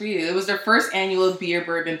 sucks for you. It was their first annual Beer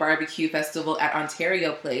Bourbon Barbecue Festival at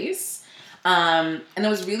Ontario Place. And it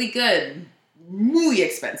was really good. Really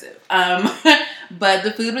expensive. But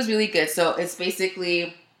the food was really good. So it's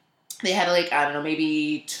basically, they had like, I don't know,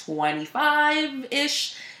 maybe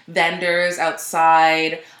 25-ish vendors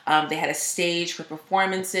outside. They had a stage for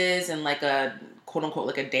performances and like a quote unquote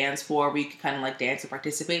like a dance floor where you could kind of like dance and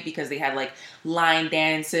participate because they had like line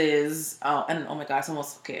dances. And oh my gosh,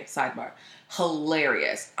 sidebar.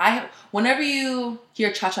 Hilarious. Whenever you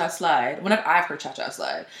hear cha-cha slide, whenever I've heard cha-cha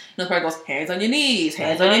slide, the part goes, hands on your knees,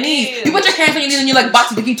 hands on your knees. You put your hands on your knees and you like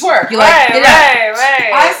box the twerk. You're like,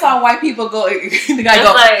 right. I saw white people go, the guy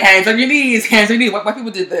go, like, hands on your knees, hands on your knees. White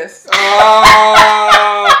people did this. Bro.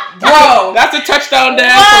 That's a touchdown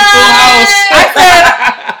dance from Full House. I said,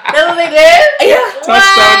 that's what they did? Yeah.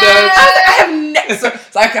 Touchdown dance. I have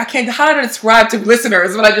so I can't, how to describe to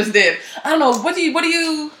listeners what I just did. I don't know. What do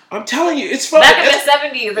you? I'm telling you, it's fun. Back in the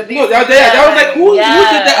 70s. I think. No, that was like, who did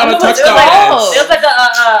that on a touchdown dance? It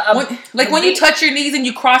was like when you touch your knees and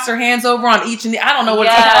you cross your hands over on each knee. I don't know what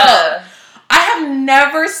it's called. I have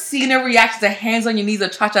never seen a reaction to hands on your knees or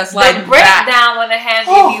cha-cha slide. The breakdown when the hands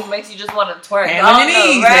on your knees makes you just want to twerk. Hands on your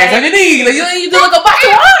knees, hands on your knees. Like, you do like a box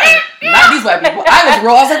of wine. Not these white people. I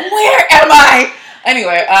was like, where am I?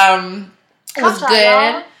 Anyway, it was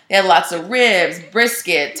good. They had lots of ribs,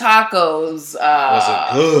 brisket, tacos.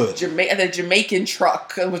 Was it good? The Jamaican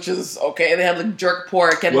truck, which is okay. They had like jerk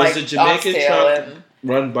pork and was like the Jamaican truck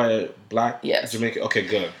run by a black Jamaican? Okay,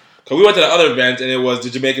 good. Cause we went to the other event and it was the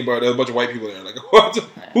Jamaican bar. There was a bunch of white people there. Like,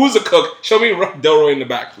 who's the cook? Show me Delroy in the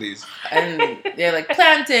back, please. And they're like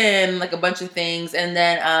plantain, like a bunch of things. And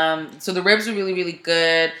then, so the ribs were really, really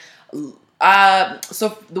good.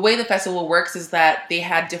 So the way the festival works is that they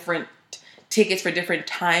had different tickets for different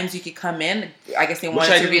times you could come in. I guess they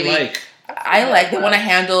wanted to really. They want to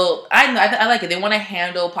handle. I like it. They want to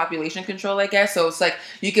handle population control, I guess. So it's like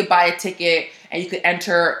you could buy a ticket and you could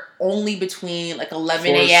enter only between like 11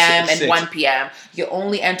 a.m. and 1 p.m. You can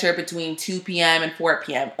only enter between 2 p.m. and 4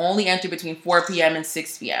 p.m. Only enter between 4 p.m. and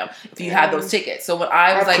 6 p.m. if you had those tickets. So when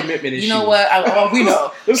I was like, you know what? We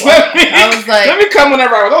know. I was like, let me come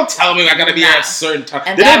whenever I want. Don't tell me I gotta be at a certain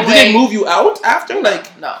time. Did they move you out after?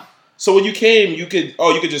 Like no. So when you came, you could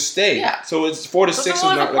just stay. Yeah. So it's 4 to 6 is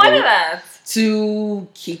not like that. To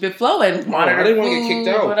keep it flowing, monitor I didn't want to get kicked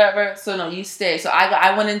out, whatever. So no, you stay. So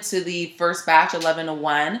I went into the first batch 11 to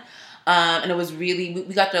 1, and it was really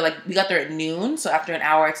we got there at noon. So after an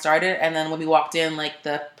hour it started, and then when we walked in, like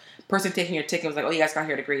the person taking your ticket was like, "Oh, you guys got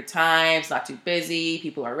here at a great time. It's not too busy.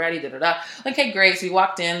 People are ready." Da da da. Okay, great. So we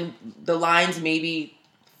walked in. The lines maybe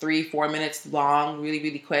 3-4 minutes long, really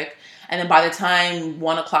really quick. And then by the time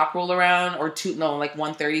 1 o'clock rolled around, or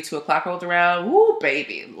 1:30, 2 o'clock rolled around, woo,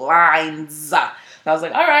 baby, lines. So I was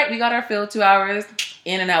like, all right, we got our fill, 2 hours,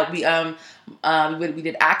 in and out. We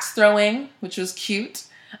did axe throwing, which was cute.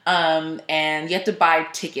 And you had to buy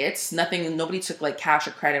tickets. Nobody took like cash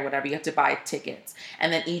or credit or whatever. You had to buy tickets.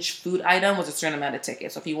 And then each food item was a certain amount of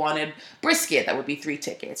tickets. So if you wanted brisket, that would be 3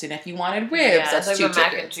 tickets. And if you wanted ribs, that's 2 tickets.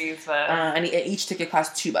 Mac and cheese, and each ticket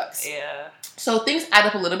cost $2. Yeah. So things add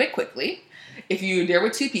up a little bit quickly. If you're there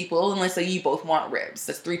with 2 people, and let's say you both want ribs,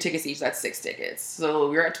 that's 3 tickets each, that's 6 tickets. So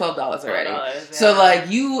we're at $12 already. Yeah. So like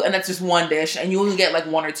and that's just one dish, and you only get like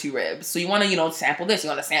 1 or 2 ribs. So you want to, sample this, you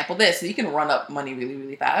want to sample this, so you can run up money really,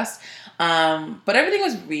 really fast. But everything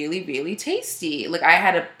was really, really tasty. Like I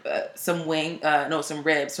had some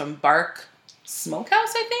ribs from Bark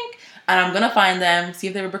Smokehouse, I think. And I'm going to find them, see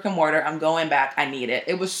if they were brick and mortar. I'm going back. I need it.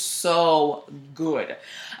 It was so good.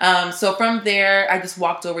 So from there, I just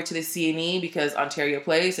walked over to the C&E because Ontario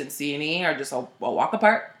Place and C&E are just a walk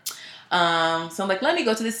apart. So I'm like, let me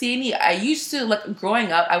go to the C&E. I used to, like,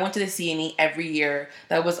 growing up, I went to the C&E every year.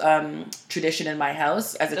 That was tradition in my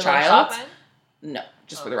house as a child. No,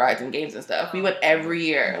 just for the rides and games and stuff. We went every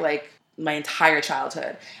year, like, my entire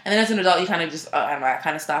childhood. And then as an adult, you kind of just, I don't know, I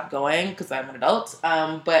kind of stopped going because I'm an adult.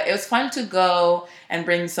 But it was fun to go and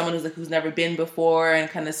bring someone who's never been before and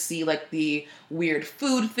kind of see like the weird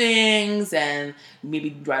food things and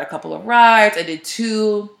maybe ride a couple of rides. I did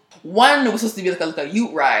 2. One was supposed to be like a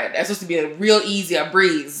ute ride. It was supposed to be a real easy, a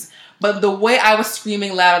breeze. But the way I was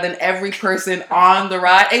screaming louder than every person on the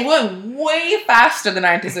ride, it went way faster than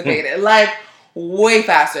I anticipated. Like, way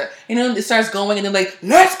faster. It starts going and then like,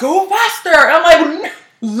 let's go faster. And I'm like,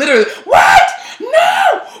 literally, what?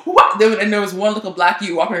 No! What? And there was one little black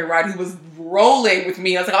youth walking on the ride who was rolling with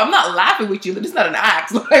me. I was like, I'm not laughing with you. This is not an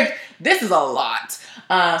act. Like, this is a lot.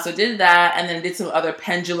 So did that and then did some other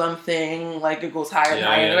pendulum thing. Like it goes higher and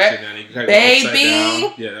higher. Right?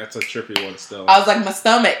 Baby. Yeah, that's a trippy one still. I was like, my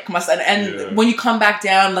stomach. And when you come back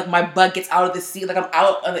down, like my butt gets out of the seat. Like I'm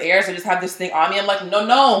out of the air. So I just have this thing on me. I'm like,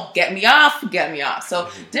 no, get me off. So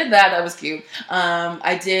did that. That was cute.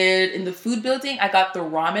 I did in the food building, I got the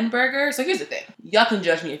ramen burger. So here's the thing. Y'all can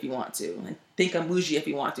judge me if you want to. And think I'm bougie if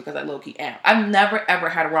you want to because I low-key am. I've never ever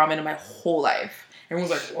had ramen in my whole life.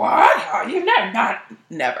 Everyone's like, what? You've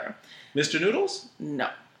never. Mr. Noodles? No.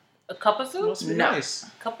 A cup of soup? Must be nice.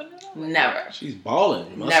 A cup of noodles? Never. She's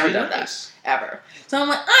balling. Never done that. Ever. So I'm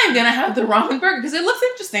like, I'm going to have the ramen burger because it looks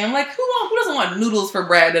interesting. I'm like, who doesn't want noodles for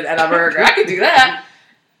bread and a burger? I could do that.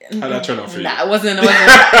 How'd that turn out for you? Nah, it wasn't.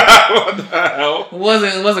 What the hell?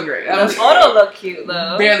 It wasn't great. The photo looked cute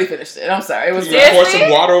though. Barely finished it. I'm sorry. It was. You pour some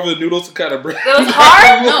water over the noodles to kind of break. It was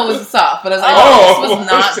hard. No, it was soft. But I was like, this was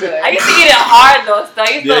not good. I used to eat it hard though. So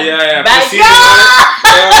I used to yeah.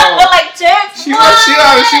 Like chips. She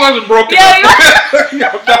wasn't broken.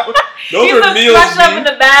 Those were meals. Crush up in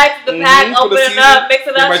the bag, the pack, open it up, mix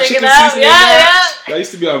it up, shake it up. Yeah. That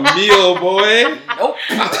used to be a meal, boy. Nope.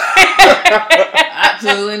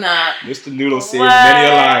 Absolutely not. Mr. Noodle saved many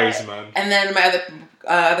lives, man. And then my other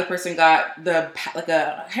other person got I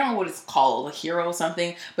can't remember what it's called, a hero or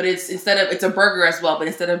something, but it's a burger as well, but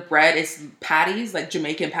instead of bread, it's patties, like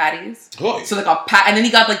Jamaican patties. Oh. So like and then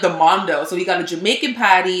he got like the mondo. So he got a Jamaican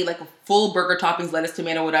patty, like a full burger toppings, lettuce,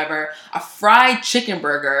 tomato, whatever, a fried chicken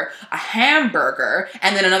burger, a hamburger,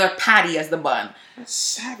 and then another patty as the bun. That's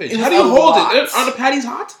savage. How do you hold it? Are the patties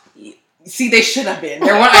hot? See, they should have been.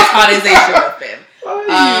 They weren't as hot as they should have been.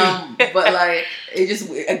 But like, it just,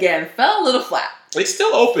 again, fell a little flat. It's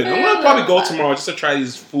still open. I'm gonna probably go tomorrow just to try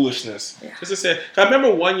these foolishness. Yeah. Just to say, I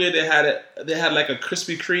remember one year they had like a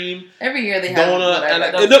Krispy Kreme. Every year they have donut, and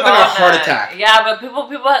it looked like a heart attack. Yeah, but people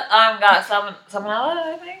got salmonella,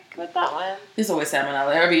 I think, with that one. There's always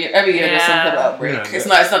salmonella. Every year there's something outbreak. Yeah, it's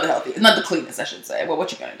not the healthy. It's not the cleanest, I should say. Well,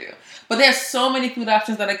 what you gonna do? But there's so many food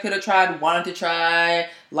options that I could have tried, wanted to try.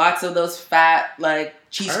 Lots of those fat, like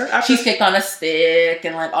cheesecake on a stick,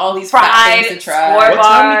 and like all these fat things to try. What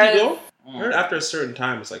time did you go? I heard after a certain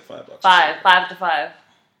time, it's like $5. 5 to 5.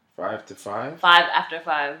 5 to 5? 5 after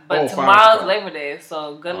 5. But tomorrow's Labor Day,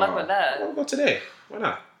 so good luck with that. We'll go today. Why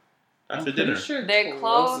not? After dinner. Sure they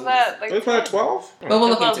close at like. We play at 12? But we'll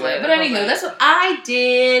look into it. But anywho, that's what I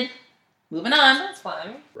did. Moving on. That's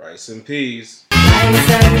fine. Rice and peas.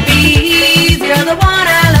 Rice and peas, you're the one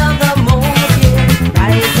I love the most. Yeah.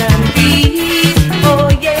 Rice and peas, oh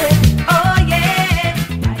yeah, oh yeah.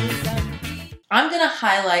 Rice and peas. I'm gonna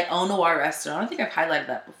highlight Au Noir Restaurant. I don't think I've highlighted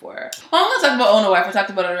that before. Well, I'm gonna talk about Au Noir. If I talked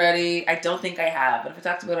about it already, I don't think I have. But if I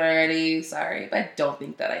talked about it already, sorry, but I don't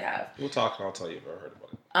think that I have. We'll talk and I'll tell you if I heard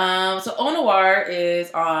about it. So Au Noir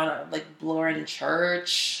is on like Blorin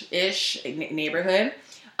Church-ish neighborhood.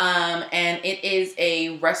 And it is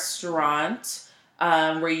a restaurant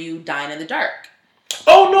where you dine in the dark.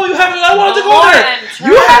 Oh no, you haven't. I wanted to go there.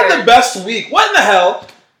 You had the best week. What in the hell?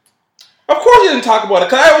 Of course you didn't talk about it,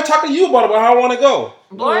 because I was talking to you about it, but how I want to go.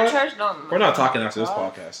 Blorin Church, no. We're not talking after this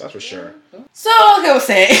podcast, that's for sure. So, like I was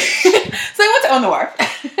saying, so I went to Au Noir,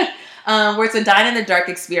 where it's a dine in the dark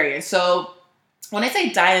experience. So, when I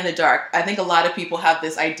say dine in the dark, I think a lot of people have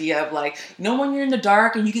this idea of like, when you're in the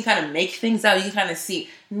dark and you can kind of make things out, you can kind of see.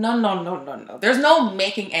 No. There's no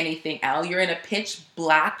making anything out. You're in a pitch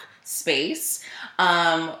black space,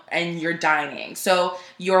 and you're dining. So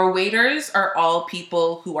your waiters are all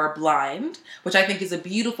people who are blind, which I think is a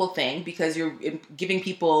beautiful thing because you're giving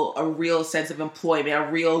people a real sense of employment, a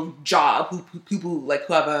real job, who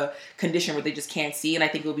have a condition where they just can't see. And I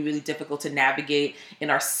think it will be really difficult to navigate in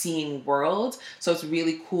our seeing world. So it's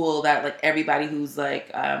really cool that like everybody who's like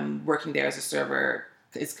working there as a server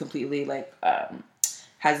is completely like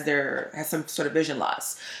has some sort of vision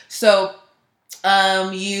loss. So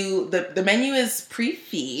the menu is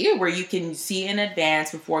pre-fee, where you can see in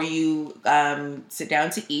advance before you sit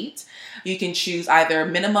down to eat. You can choose either a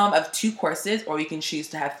minimum of 2 courses, or you can choose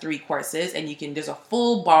to have 3 courses, and there's a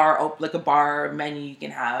full bar, like a bar menu you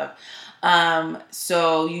can have.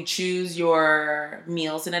 So you choose your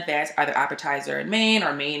meals in advance, either appetizer and main,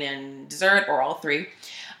 or main and dessert, or all 3.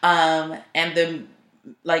 And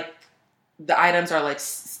the items are like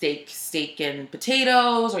steak and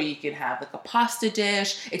potatoes, or you can have like a pasta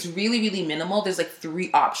dish. It's really, really minimal. There's like 2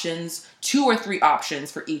 or 3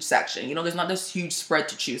 options for each section. There's not this huge spread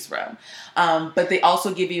to choose from. But they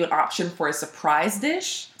also give you an option for a surprise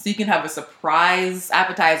dish. So you can have a surprise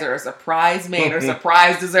appetizer, a surprise main, or a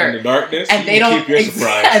surprise dessert. In the darkness, and they don't keep your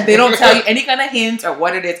surprise. And they don't tell you any kind of hint or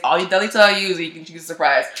what it is. All they tell you is that you can choose a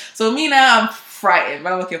surprise. So me now, I'm frightened,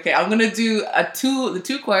 but I'm like, okay, I'm gonna do the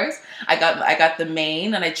 2 course. I got the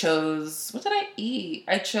main, and I chose, what did I eat?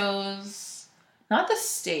 I chose not the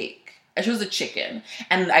steak. I chose the chicken,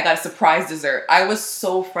 and I got a surprise dessert. I was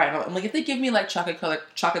so frightened. I'm like, if they give me like chocolate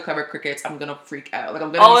covered crickets, I'm gonna freak out. Like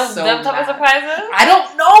I'm gonna be so mad. Oh, is them type of surprises? I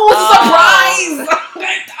don't know. It's a surprise.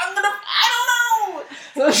 I don't know.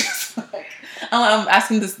 So it's just like, I'm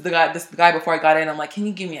asking the guy before I got in. I'm like, can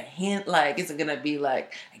you give me a hint? Like, is it gonna be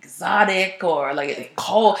like exotic or like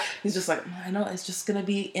cold? He's just like, I know it's just gonna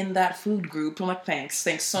be in that food group. I'm like, thanks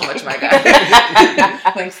so much, my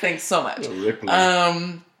guy. thanks so much.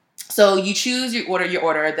 So you choose your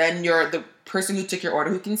order, then the person who took your order,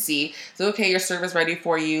 who can see, so okay, your server's ready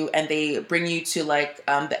for you, and they bring you to like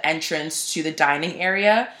the entrance to the dining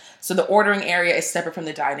area. So the ordering area is separate from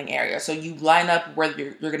the dining area. So you line up where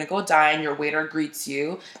you're gonna go dine. Your waiter greets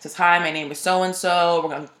you, says, "Hi, my name is so and so.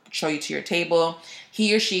 We're gonna show you to your table."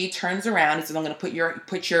 He or she turns around and says, "I'm gonna put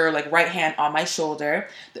your like right hand on my shoulder."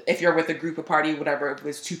 If you're with a group, a party, whatever, if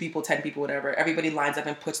there's 2 people, 10 people, whatever, everybody lines up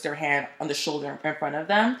and puts their hand on the shoulder in front of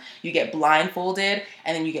them. You get blindfolded,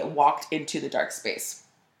 and then you get walked into the dark space.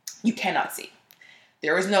 You cannot see.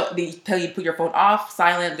 There is no, they tell you to put your phone off,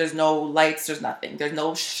 silent, there's no lights, there's nothing. There's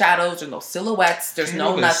no shadows, there's no silhouettes, there's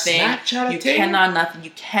no nothing. You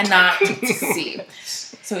cannot see.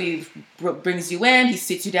 So he brings you in, he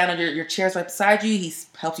sits you down on your chair's right beside you, he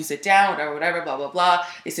helps you sit down, whatever, blah, blah, blah.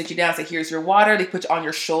 They sit you down, say, here's your water, they put you on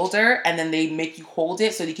your shoulder, and then they make you hold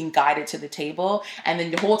it so you can guide it to the table. And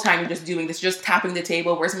then the whole time you're just doing this, just tapping the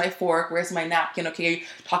table, where's my fork, where's my napkin, okay, you're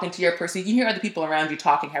talking to your person. You can hear other people around you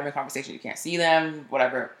talking, having a conversation, you can't see them,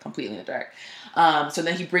 whatever, completely in the dark. So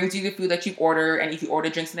then he brings you the food that you order, and if you order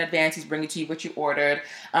drinks in advance, he's bringing to you what you ordered.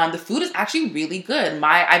 The food is actually really good.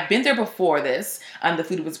 I've been there before this. The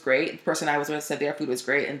food was great. The person I was with said their food was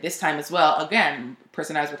great, and this time as well. Again, the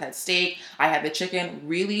person I was with had steak. I had the chicken.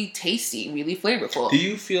 Really tasty, really flavorful. Do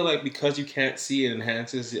you feel like because you can't see, it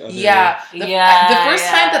enhances the other? Yeah. The first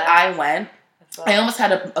time that I went, I almost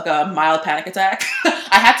had a mild panic attack.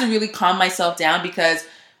 I had to really calm myself down because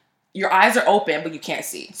your eyes are open, but you can't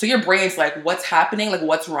see. So your brain's like, what's happening? Like,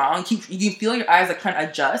 what's wrong? You can feel your eyes like kind of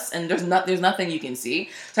adjust, and there's nothing you can see.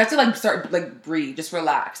 So I have to like start like breathe, just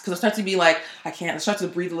relax, because I start to be like, I start to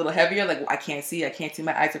breathe a little heavier. Like I can't see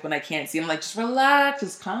my eyes open. I can't see. I'm like, just relax,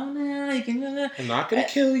 just calm down. You can. I'm not gonna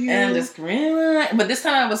kill you. And just relax. But this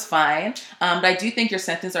time I was fine. But I do think your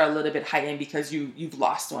senses are a little bit heightened because you've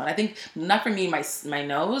lost one. I think not for me, my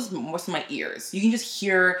nose, but more so my ears. You can just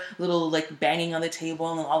hear little like banging on the table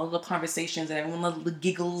and all the little conversations and everyone the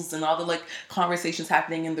giggles and all the like conversations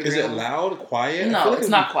happening in the room. Is it loud, quiet? No, it's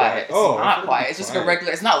not quiet. It's not quiet. It's just quiet. a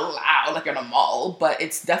regular. It's not loud like in a mall, but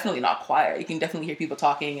it's definitely not quiet. You can definitely hear people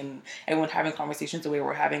talking and everyone having conversations the way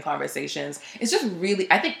we're having conversations. It's just really,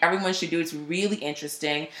 I think everyone should do it. It's really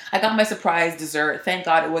interesting. I got my surprise dessert. Thank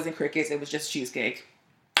God it wasn't crickets. It was just cheesecake.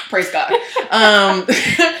 Praise God.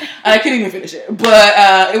 I couldn't even finish it, but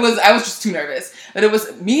I was just too nervous. But it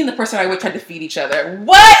was me and the person I would try to feed each other.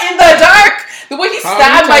 What in the dark? The way he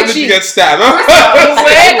stabbed my cheek. Did you get stabbed? The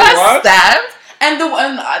way I got stabbed. And the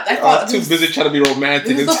one I thought I was too busy trying to be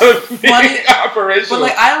romantic and funny operation. But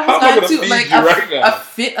like I almost got into like a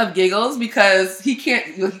fit of giggles because he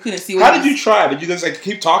couldn't see. How did you try? Did you just like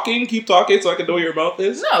keep talking so I can know where your mouth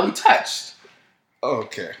is? No, we touched.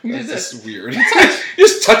 Okay, that's just weird.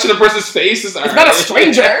 Just touching a person's face is not a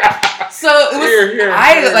stranger. So it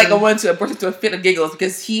was. I went to burst into a fit of giggles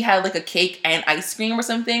because he had like a cake and ice cream or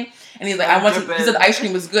something, and he's like, he said the ice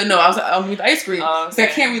cream was good. No, I was like, I need the ice cream. Oh, okay. So I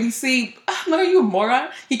can't really see. I'm like, are you a moron?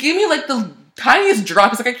 He gave me like the tiniest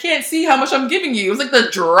drop. He's like, I can't see how much I'm giving you. It was like the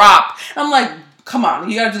drop. I'm like, come on,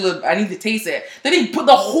 you gotta do. I need to taste it. Then he put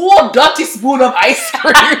the whole dirty spoon of ice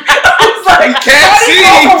cream. I was like, you can't see.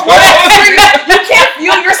 You can't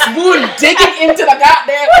feel your spoon digging into the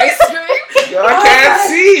goddamn ice cream. I can't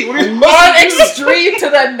see. One extreme to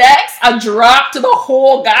the next, a drop to the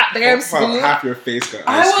whole goddamn spoon. Half your face got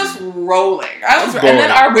I was rolling. And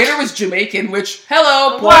then our waiter was Jamaican, which,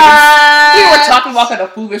 hello, what? We were talking about kind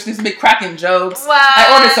of foolishness, cracking jokes. What?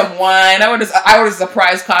 I ordered some wine. I ordered a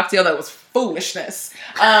surprise cocktail that was foolishness.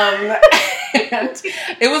 And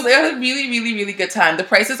it was a really, really, really good time. The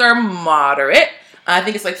prices are moderate. I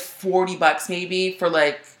think it's like $40 maybe for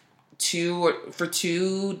like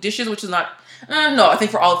two dishes, which is not. No, I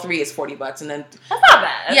think for all three it's $40, and then that's not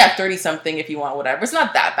bad. Yeah, 30 something if you want, whatever. It's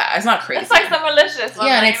not that bad. It's not crazy. It's like some malicious.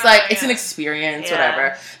 Yeah, and it's like it's an experience,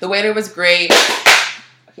 whatever. The waiter was great.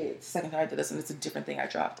 Okay, it's the second time I did this, and it's a different thing I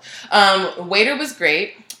dropped. Waiter was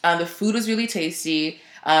great. The food was really tasty.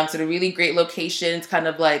 So the really great location. It's kind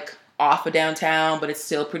of like off of downtown, but it's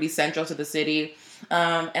still pretty central to the city.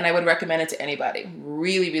 And I would recommend it to anybody.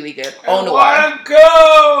 Really, really good. I want to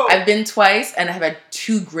go! I've been twice, and I've had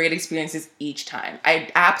 2 great experiences each time. I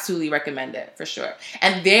absolutely recommend it, for sure.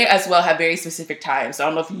 And they, as well, have very specific times. So I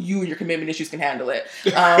don't know if you and your commitment issues can handle it.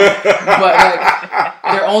 But like,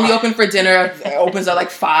 they're only open for dinner. It opens at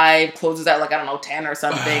like 5, closes at like, I don't know, 10 or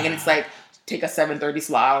something. And it's like, take a 7:30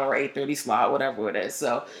 slot or 8:30 slot, whatever it is.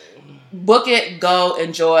 So book it, go,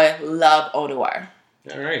 enjoy, love Au Noir.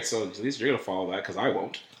 All right, so at least you're going to follow that because I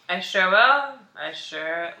won't. I sure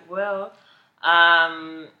will.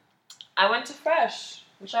 I went to Fresh,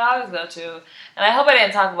 which I always go to. And I hope I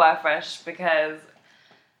didn't talk about Fresh because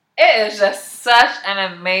it is just such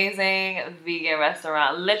an amazing vegan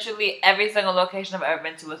restaurant. Literally every single location I've ever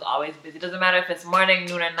been to is always busy. It doesn't matter if it's morning,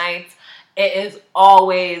 noon, or night. It is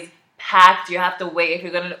always packed. You have to wait if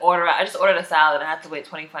you're going to order it. I just ordered a salad and I had to wait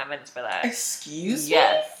 25 minutes for that. Excuse me?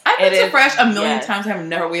 Yes. I've been to Fresh a million times. I've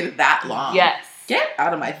never waited that long. Yes. Get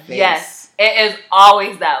out of my face. Yes. It is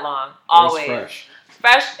always that long. Always. Where's Fresh?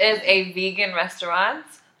 Fresh is a vegan restaurant.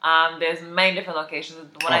 There's many different locations.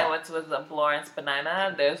 The one I went to was in Florence,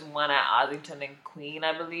 Banana. There's one at Ossington and Queen,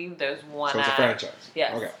 I believe. There's one So it's a franchise.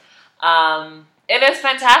 Yes. Okay. It is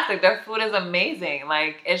fantastic. Their food is amazing.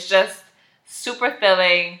 Like, it's just super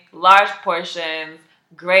filling, large portions,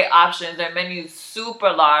 great options. Their menu's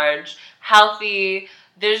super large, healthy.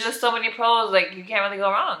 There's just so many pros. Like, you can't really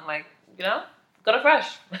go wrong. Like, you know, go to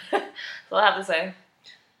Fresh. That's all I have to say.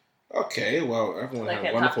 Okay, well, everyone Like had a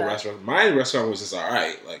a wonderful top restaurant. My restaurant was just all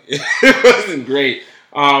right. Like, it wasn't great.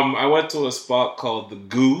 I went to a spot called The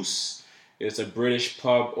Goose. It's a British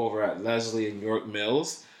pub over at Leslie and York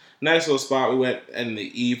Mills. Nice little spot. We went in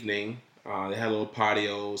the evening. They had a little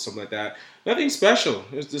patio, something like that. Nothing special.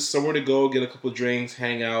 It was just somewhere to go, get a couple drinks,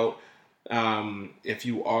 hang out. If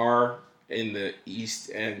you are in the East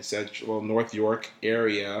and Central, North York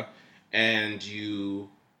area, and you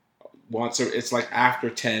want some, it's like after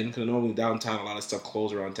 10, because normally downtown a lot of stuff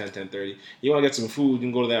closes around 10:30. You want to get some food, you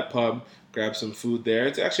can go to that pub, grab some food there.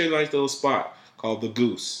 It's actually a nice little spot called The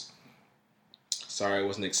Goose. Sorry, I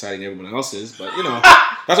wasn't exciting everyone else's, but you know,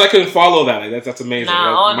 that's why I couldn't follow that. Like, that's amazing.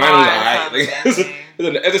 Nah, Like, mine was alright. it's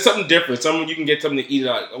Like, it's something different. Something you can get something to eat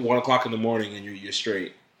at 1 o'clock in the morning and you're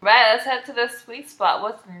straight. Right, let's head to the sweet spot.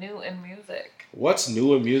 What's new in music? What's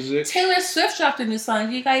new in music? Taylor Swift dropped a new song.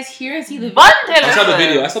 Did you guys hear and see the What video? I saw the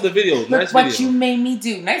video. I saw the video. Look Nice what video. you made me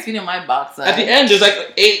do. Nice video in my box. At the end, there's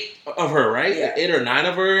like 8 of her, right? Yeah. 8 or 9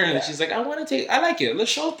 of her, and Yeah. she's like, I like it.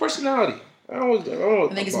 Let's show personality. I don't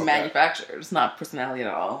I think it's manufactured. It's not personality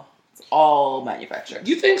at all. It's all manufactured.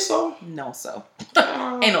 You think so? No, so.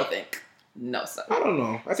 Uh, Ain't no think. No, so. I don't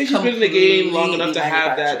know. I think she's been in the game long enough to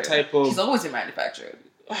have that Manufactured. type of. She's always been manufactured.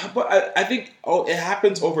 But I think it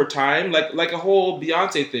happens over time, like a whole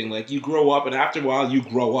Beyonce thing. Like you grow up, and after a while, you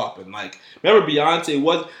grow up. And like, remember Beyonce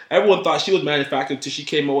was everyone thought she was manufactured until she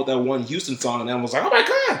came out with that one Houston song, and everyone was like, "Oh my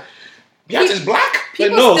god, Beyonce's black." Like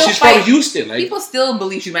people no, still she's fight- from Houston. Like People still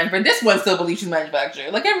believe she's manufactured. This one still believes she's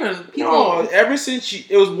manufactured. Like everyone, people. no, ever since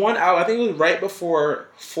it was one album. I think it was right before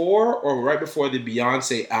 4 or right before the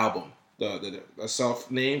Beyonce album. The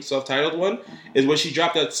self-titled one, is when she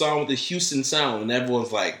dropped that song with the Houston sound, and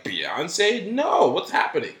everyone's like, Beyonce? No, what's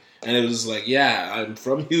happening? And it was like, yeah, I'm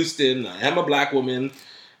from Houston, I am a black woman,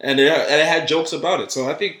 and it had jokes about it. So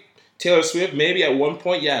I think Taylor Swift, maybe at one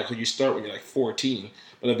point, yeah, because you start when you're like 14,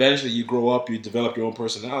 but eventually you grow up, you develop your own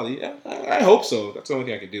personality. Yeah, I hope so. That's the only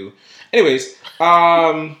thing I could do. Anyways,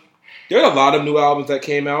 there's a lot of new albums that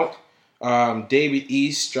came out. David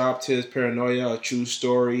East dropped his Paranoia, A True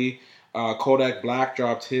Story. Kodak Black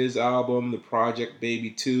dropped his album, The Project Baby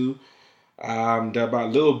 2. They're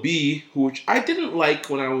about Lil B, which I didn't like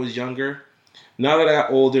when I was younger. Now that I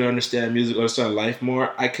got older and understand music, understand life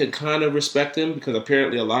more, I could kind of respect him because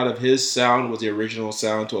apparently a lot of his sound was the original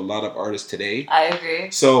sound to a lot of artists today. I agree.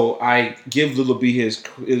 So I give Lil B his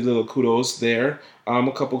little kudos there.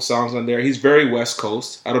 A couple songs on there. He's very West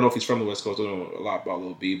Coast. I don't know if he's from the West Coast. I don't know a lot about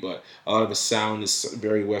Lil B, but a lot of his sound is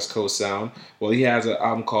very West Coast sound. Well, he has an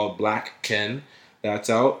album called Black Ken that's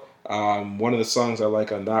out. One of the songs I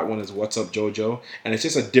like on that one is What's Up JoJo, and it's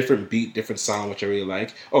just a different beat, different sound, which I really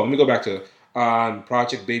like. Oh, let me go back to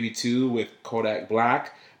Project Baby 2 with Kodak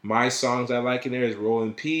Black. My songs I like in there is Roll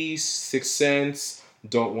in Peace, 6 Sense,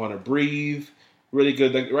 Don't Wanna Breathe. Really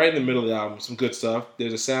good, like right in the middle of the album, some good stuff.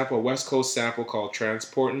 There's a sample, a West Coast sample called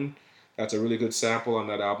Transportin'. That's a really good sample on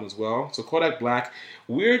that album as well. So Kodak Black,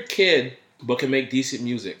 weird kid, but can make decent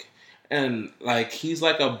music. And like he's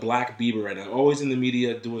like a Black Bieber right now, always in the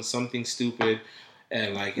media doing something stupid.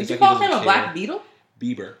 And like Did it's you like call he him doesn't a care. Black Beetle?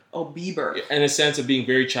 Bieber. Oh, Bieber. In a sense of being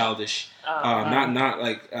very childish. Oh, Not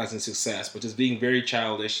like as in success, but just being very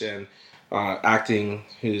childish and acting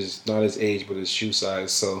not his age, but his shoe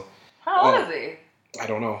size. So How old is he? I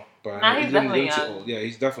don't know, but Nah, he's definitely too young. old. Yeah,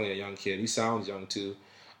 he's definitely a young kid. He sounds young too.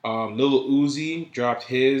 Lil Uzi dropped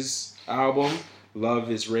his album, Love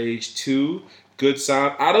Is Rage 2. Good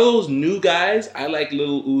sound. Out of those new guys, I like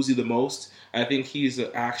Lil Uzi the most. I think he's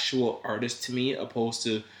an actual artist to me, opposed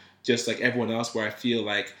to just like everyone else, where I feel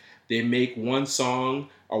like they make one song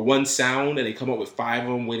or one sound and they come up with 5 of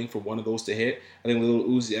them, waiting for one of those to hit. I think Lil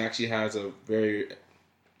Uzi actually has a very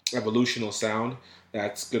evolutional sound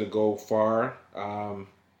that's gonna go far.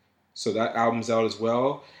 So that album's out as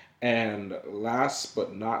well. And last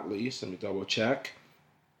but not least, let me double check.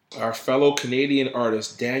 Our fellow Canadian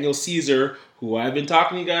artist Daniel Caesar, who I've been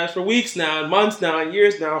talking to you guys for weeks now, and months now, and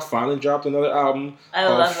years now, finally dropped another album I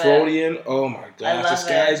called love it. Freudian. Oh my I gosh, love this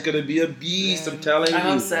guy's gonna be a beast. I'm telling I'm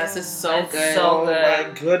you. obsessed. It's so It's good. so Oh good.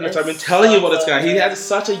 my goodness, I've been It's telling you so about this guy. He good. has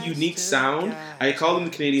such a unique sound. I call him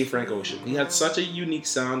the Canadian Frank Ocean. He had such a unique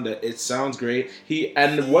sound that it sounds great.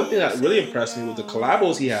 And the one thing that really impressed me was the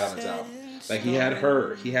collabos he had on his album. Like he had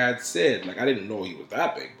her, he had Sid. Like I didn't know he was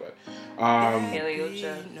that big, but Haley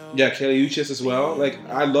Ucha. yeah, Kelly Uchis as well. Like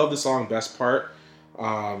I love the song Best Part.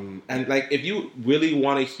 And like, if you really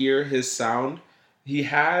want to hear his sound, he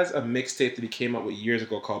has a mixtape that he came up with years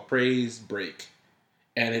ago called Praise Break,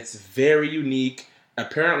 and it's very unique.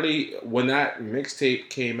 Apparently, when that mixtape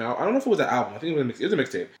came out, I don't know if it was an album. I think it was a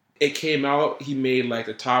mixtape. It came out. He made like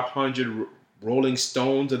the top 100 Rolling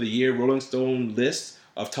Stones of the year, Rolling Stone list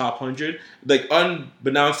of top 100, like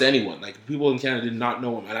unbeknownst to anyone. Like, people in Canada did not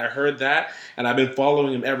know him, and I heard that, and I've been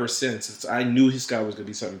following him ever since. I knew this guy was gonna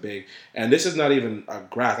be something big, and this is not even a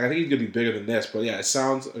graph. I think he's gonna be bigger than this, but yeah, it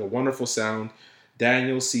sounds like a wonderful sound.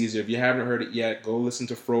 Daniel Caesar. If you haven't heard it yet, go listen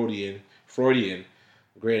to Freudian.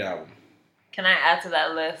 Great album. Can I add to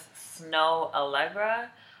that list Snow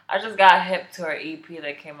Allegra? I just got hip to her EP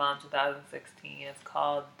that came out in 2016. It's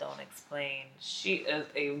called Don't Explain. She is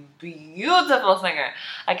a beautiful singer.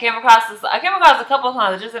 I came across a couple of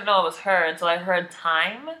songs. I just didn't know it was her until I heard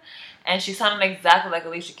Time, and she sounded exactly like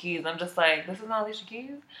Alicia Keys. I'm just like, this is not Alicia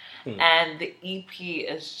Keys. And the EP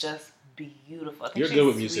is just beautiful. I think You're good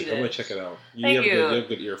with music. I'm gonna check it out. Thank you. You have a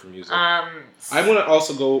good ear for music. I'm gonna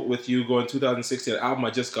also go with you. Go in 2016. The album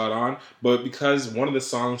I just got on, but because one of the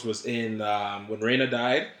songs was in when Raina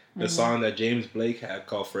died. The song that James Blake had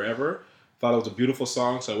called Forever. Thought it was a beautiful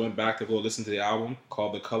song, so I went back to go listen to the album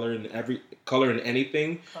called The Color in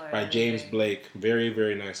Anything by James Blake. Very,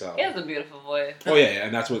 very nice album. He has a beautiful voice. Oh yeah,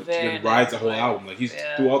 and that's what rides the whole album. Like, he's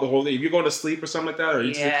throughout the whole thing. If you're going to sleep or something like that, or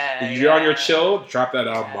if you're on your chill, drop that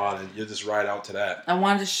album on and you'll just ride out to that. I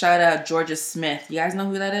wanted to shout out Georgia Smith. You guys know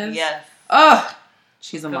who that is? Yes. Oh,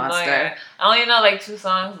 she's a monster. I only know like 2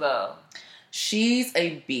 songs though. She's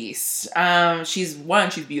a beast. She's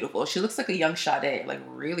beautiful. She looks like a young Sade, like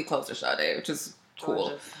really close to Sade, which is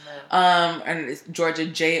cool. And it's Georgia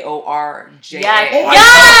Jorja. Yes.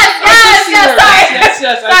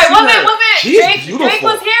 Sorry. Wasn't Drake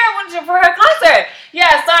was here for her concert?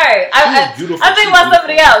 Yeah, sorry. I'm thinking about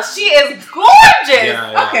somebody else. She is gorgeous.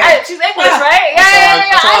 Yeah. Okay. She's English, right?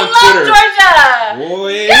 Yeah. I love Georgia.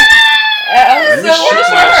 Boy.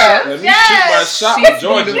 Let me shoot my shot with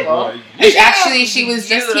Georgia. Actually, she was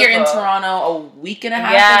just here in Toronto a week and a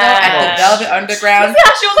half ago at the Velvet Underground.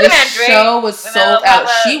 She was looking at Drake. The show was sold out.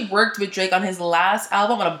 She worked with Drake on his last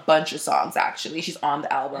album on a bunch of songs, actually. She's on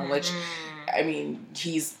the album, which, I mean,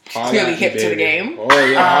 he's clearly hip to the game. Oh,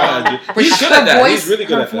 yeah. He's good at that. He's really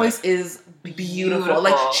good at that. Her voice is beautiful.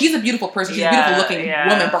 Like, she's a beautiful person. She's a beautiful looking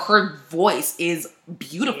woman, but her voice is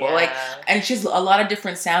beautiful. Yeah. Like, and she's a lot of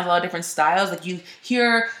different sounds, a lot of different styles. Like, you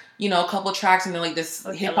hear, you know, a couple tracks and then like this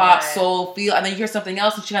hip hop soul feel, and then you hear something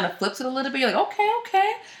else and she kind of flips it a little bit. You're like, okay,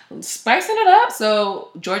 spicing it up. So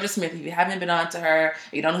Georgia Smith, if you haven't been on to her,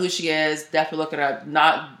 if you don't know who she is, definitely look it up.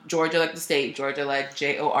 Not Georgia like the state, Georgia like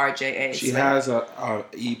Jorja. She has a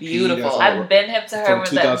EP. Beautiful. I've been hip to her from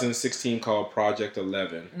 2016 called Project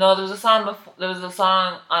 11. No, there was a song. There was a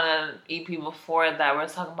song on an EP before that where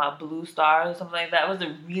it's talking about blue stars or something like that. It was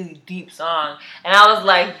a really deep song, and I was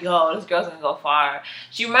like, "Yo, this girl's gonna go far."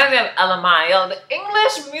 She reminds me of LMI. Yo, the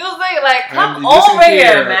English music, like, come over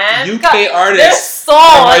here, man. UK artists. They're so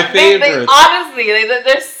my favorite. Honestly,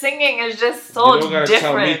 their singing is just so different. You don't gotta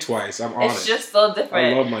tell me twice. I'm on It's just so different.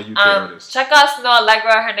 I love my UK artists. Check out Snow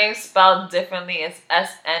Allegra. Her name's spelled differently. It's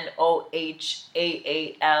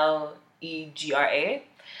Snohaalegra. 2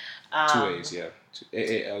 A's, yeah.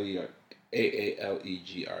 Aalegra.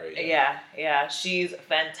 Yeah. She's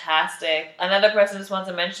fantastic. Another person I just want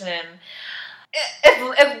to mention.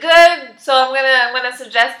 It's good, so I'm gonna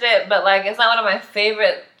suggest it, but like, it's not one of my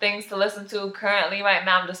favorite things to listen to currently right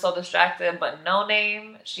now. I'm just so distracted. But No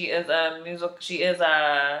Name, she is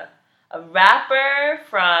a rapper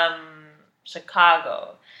from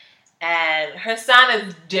Chicago, and her sound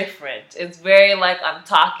is different. It's very like, I'm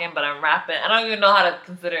talking but I'm rapping. I don't even know how to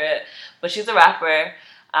consider it, but she's a rapper.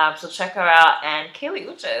 So check her out. And Kaylee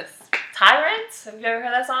Uchis, Tyrant. Have you ever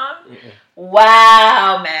heard that song? Mm-mm.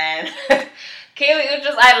 Wow, man. Kaylee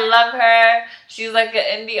Uchis, I love her. She's like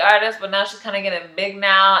an indie artist, but now she's kind of getting big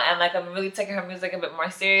now, and like, I'm really taking her music a bit more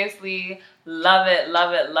seriously. Love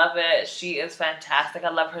it. She is fantastic. I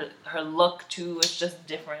love her look too. It's just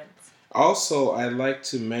different. Also, I'd like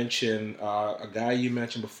to mention a guy you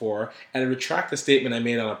mentioned before, and I retract the statement I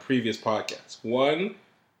made on a previous podcast. One,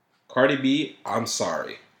 Cardi B, I'm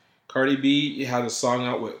sorry. Cardi B has a song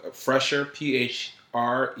out with Fresher, Phresher,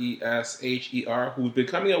 who's been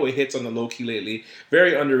coming out with hits on the low key lately.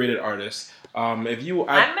 Very underrated artist. I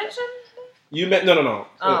mentioned? You meant no.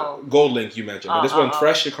 Gold Link you mentioned. But this one,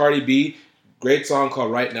 Fresher, Cardi B, great song called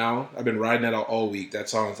Right Now. I've been riding that out all week. That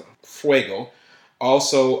song's fuego.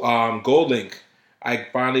 Also, Gold Link, I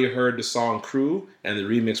finally heard the song "Crew" and the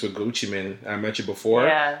remix with Gucci Mane. I mentioned before.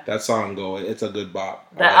 Yeah. That song it's a good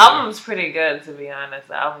bop. The album's pretty good, to be honest.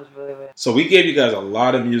 The album's really good. So we gave you guys a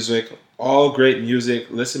lot of music, all great music.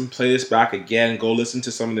 Play this back again. Go listen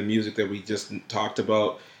to some of the music that we just talked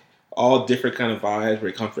about. All different kind of vibes. Where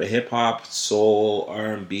it comes from hip hop, soul,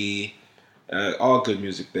 R&B, all good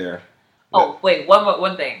music there. Oh wait,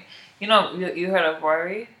 one thing. You know, you heard of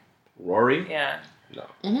Rory? Rory? Yeah. No.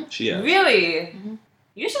 Mm-hmm. She has. Really? Mm-hmm.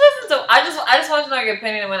 You should listen to. I just want to know your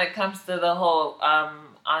opinion when it comes to the whole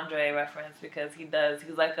Andre reference, because he's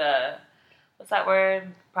like a, what's that word?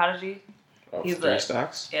 Prodigy. He's 3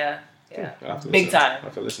 Stacks. Yeah. Big time. I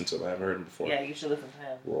have to listen to him. I haven't heard him before. Yeah, you should listen to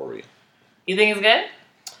him. Rory. You think he's good?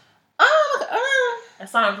 I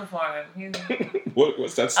saw him performing.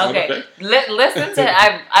 What's that sound effect? Listen to it.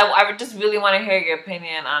 I just really want to hear your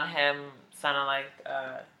opinion on him sounding like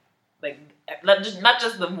not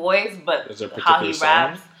just the voice, but how he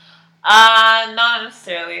raps. Not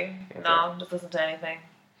necessarily. Okay. No, just listen to anything.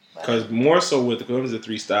 Because more so when it comes to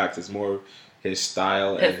 3 Stacks, it's more his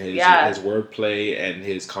style and his wordplay and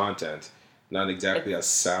his content. Not exactly a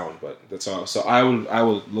sound, but that's all. So I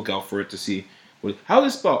will look out for it to see. How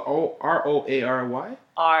is it spelled? Roary? Raury.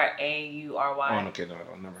 Oh, okay, no,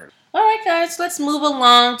 I've never heard it. All right, guys, let's move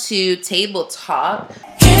along to Table Talk.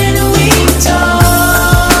 Can we talk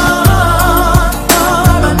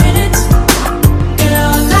for a minute?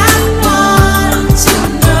 Girl, I want to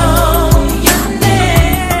know your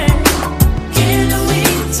name. Can we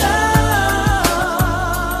talk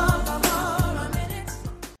for a minute?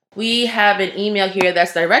 We have an email here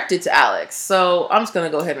that's directed to Alex, so I'm just going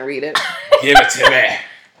to go ahead and read it. Give it to me.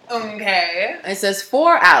 Okay. It says,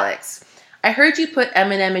 for Alex, I heard you put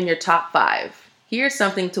Eminem in your top 5. Here's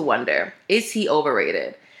something to wonder. Is he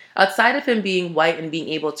overrated? Outside of him being white and being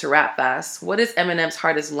able to rap fast, what is Eminem's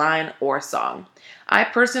hardest line or song? I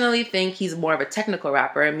personally think he's more of a technical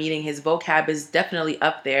rapper, meaning his vocab is definitely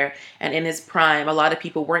up there, and in his prime, a lot of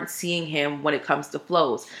people weren't seeing him when it comes to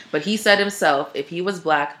flows. But he said himself, if he was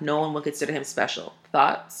black, no one would consider him special.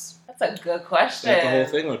 Thoughts? That's a good question. Is that the whole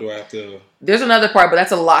thing, or do I have to... There's another part, but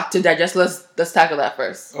that's a lot to digest. Let's tackle that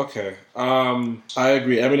first. Okay. I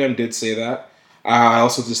agree. Eminem did say that. I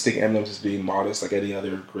also just think Eminem's just being modest, like any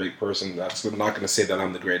other great person. I'm not going to say that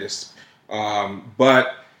I'm the greatest.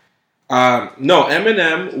 But no,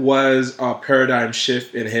 Eminem was a paradigm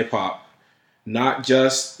shift in hip-hop. Not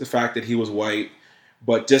just the fact that he was white,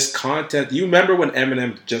 but just content. You remember when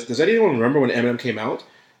Eminem... Does anyone remember when Eminem came out?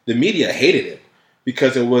 The media hated it.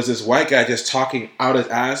 Because it was this white guy just talking out his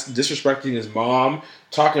ass, disrespecting his mom,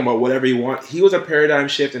 talking about whatever he wants. He was a paradigm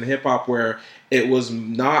shift in hip-hop where it was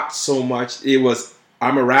not so much, it was,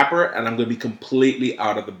 I'm a rapper and I'm going to be completely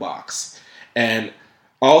out of the box. And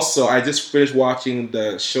also, I just finished watching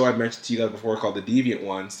the show I mentioned to you guys before called The Deviant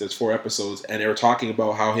Ones. There's 4 episodes, and they were talking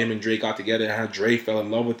about how him and Dre got together and how Dre fell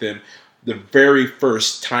in love with him the very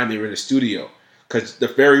first time they were in the studio. Because the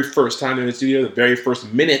very first time they were in the studio, the very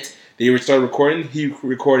first minute they started recording, he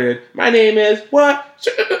recorded, my name is, what?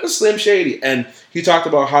 Slim Shady. And he talked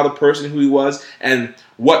about how the person who he was and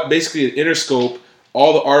what basically in Interscope,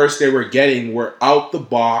 all the artists they were getting were out the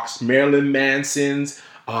box, Marilyn Manson's,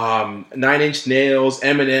 9 Inch Nails,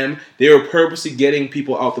 Eminem. They were purposely getting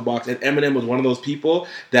people out the box. And Eminem was one of those people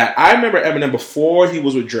that I remember Eminem before he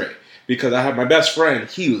was with Dre. Because I had my best friend,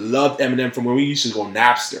 he loved Eminem from when we used to go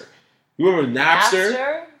Napster. You remember Napster?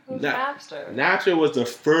 Napster? Who's Napster? Napster was the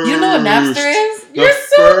first. You know what Napster is? You're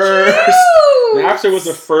so cute. Napster was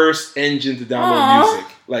the first engine to download music.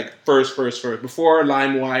 Like first. Before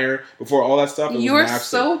LimeWire, before all that stuff. You're Napster.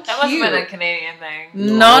 so cute. That must have been a Canadian thing.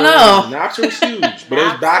 No. Napster was huge, but it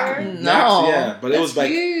was back. No, Napster, yeah, but it was like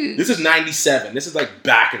huge. This is '97. This is like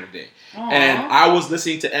back in the day. Aww. And I was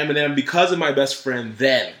listening to Eminem because of my best friend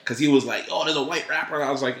then. Because he was like, oh, there's a white rapper. And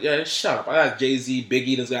I was like, yeah, shut up. I got Jay-Z,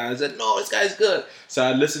 Biggie, this guy. I said, no, this guy's good. So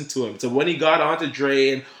I listened to him. So when he got onto Dre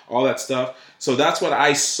and all that stuff, so that's what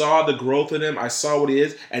I saw the growth in him. I saw what he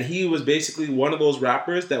is. And he was basically one of those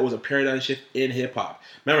rappers that was a paradigm shift in hip-hop.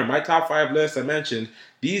 Remember, my top 5 list I mentioned,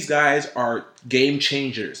 these guys are game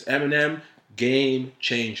changers. Eminem, game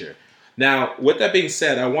changer. Now, with that being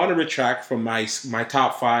said, I want to retract from my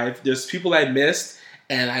top 5. There's people I missed,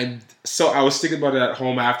 and I was thinking about it at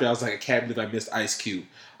home after. I was like, I can't believe I missed Ice Cube.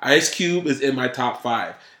 Ice Cube is in my top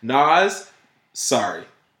 5. Nas, sorry.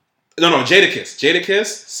 No, Jadakiss.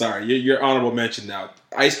 Jadakiss, sorry. You're honorable mention now.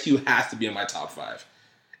 Ice Cube has to be in my top 5.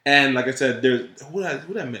 And like I said, who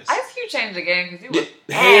did I miss? Ice Cube changed the game because he was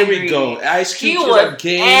Here angry. we go. Ice Cube was a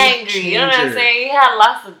game angry. changer. You know what I'm saying? He had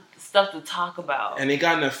lots of stuff to talk about. And they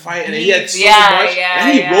got in a fight, and he had so much. Yeah,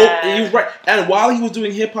 and he wrote, and he was right. And while he was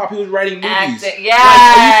doing hip hop, he was writing movies. Are you kidding me?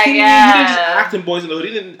 He didn't just act in Boys in the Hood.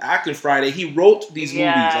 He didn't act in Friday. He wrote these movies.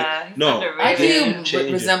 Like, no,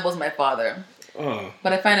 IQ resembles my father,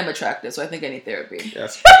 but I find him attractive, so I think I need therapy.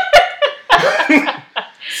 Yes.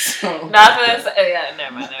 Never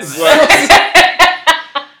mind.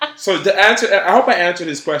 So the answer, I hope I answered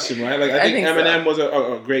his question, right? Like I think Eminem was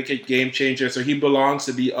a great game changer. So he belongs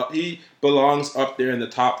to be he belongs up there in the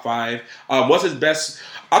top 5. What's his best?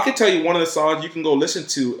 I can tell you one of the songs you can go listen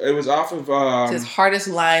to. It was off of his hardest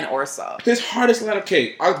line or song. His hardest line.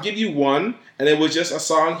 Okay, I'll give you one, and it was just a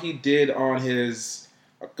song he did on his.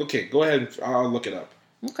 Okay, go ahead. I'll look it up.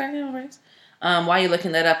 Okay, no worries. While you're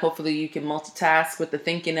looking that up, hopefully you can multitask with the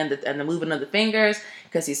thinking and the moving of the fingers,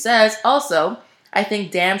 because he says also, I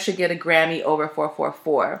think Damn should get a Grammy over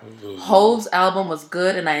 444. Hove's album was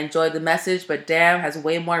good and I enjoyed the message, but Damn has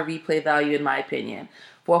way more replay value in my opinion.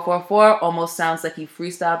 444 almost sounds like he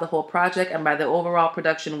freestyled the whole project, and by the overall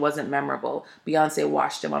production wasn't memorable. Beyonce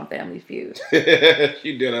watched him on Family Feud.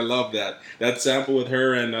 She did. I love that. That sample with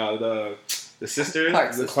her and the sisters,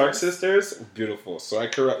 Clark sisters, beautiful. So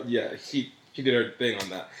she did her thing on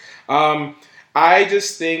that. I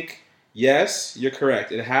just think, yes, you're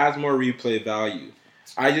correct. It has more replay value.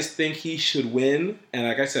 I just think he should win. And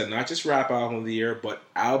like I said, not just rap album of the year, but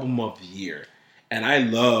album of the year. And I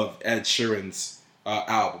love Ed Sheeran's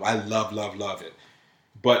album. I love it.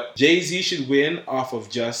 But Jay-Z should win off of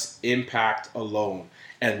just impact alone.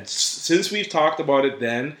 And since we've talked about it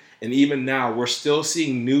then, and even now, we're still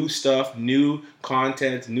seeing new stuff, new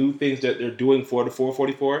content, new things that they're doing for the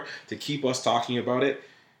 444 to keep us talking about it.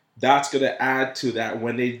 That's going to add to that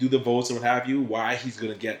when they do the votes and what have you, why he's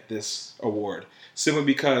going to get this award. Simply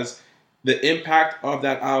because the impact of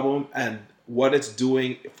that album and what it's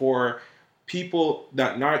doing for people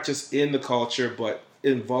that not just in the culture, but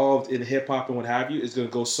involved in hip-hop and what have you, is going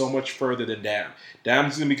to go so much further than Damn. Damn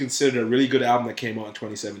is going to be considered a really good album that came out in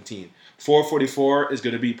 2017. 444 is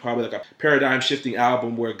going to be probably like a paradigm-shifting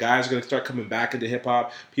album where guys are going to start coming back into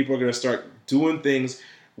hip-hop. People are going to start doing things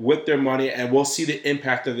with their money, and we'll see the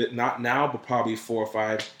impact of it not now, but probably 4 or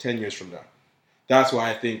 5, 10 years from now. That's why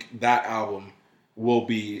I think that album will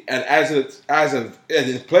be, and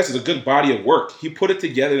plus it's a good body of work. He put it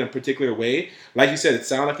together in a particular way. Like you said, it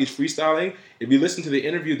sounded like he's freestyling. If you listen to the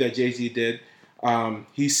interview that Jay-Z did,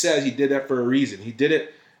 he says he did that for a reason. He did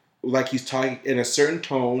it like he's talking in a certain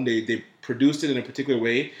tone. They produced it in a particular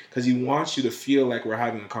way because he wants you to feel like we're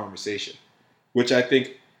having a conversation, which I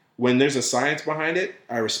think when there's a science behind it,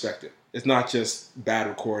 I respect it. It's not just bad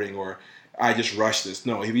recording or I just rushed this.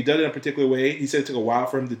 No, if he did it in a particular way, he said it took a while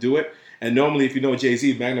for him to do it. And normally, if you know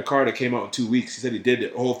Jay-Z, Magna Carta came out in 2 weeks. He said he did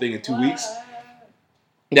the whole thing in 2 weeks.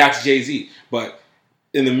 That's Jay-Z. But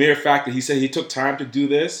in the mere fact that he said he took time to do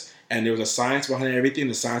this, and there was a science behind everything,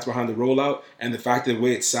 the science behind the rollout, and the fact that the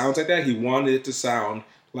way it sounds like that, he wanted it to sound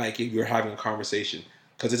like if you're having a conversation.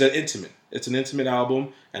 Because it's an intimate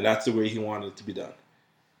album, and that's the way he wanted it to be done.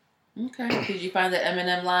 Okay. Did you find the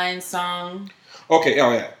Eminem line song? Okay,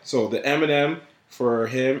 oh yeah. So the Eminem, for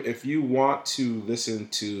him, if you want to listen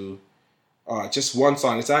to just one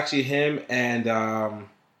song, it's actually him and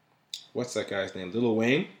what's that guy's name? Lil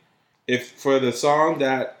Wayne. If for the song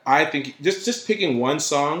that I think, just picking one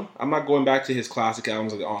song, I'm not going back to his classic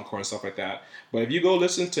albums like the Encore and stuff like that. But if you go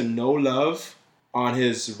listen to No Love on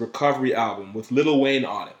his Recovery album with Lil Wayne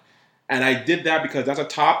on it, and I did that because that's a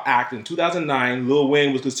top act. In 2009, Lil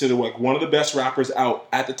Wayne was considered like one of the best rappers out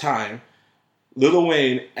at the time. Lil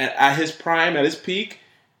Wayne at his prime, at his peak,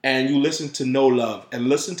 and you listen to No Love and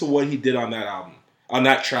listen to what he did on that album, on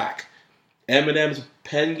that track. Eminem's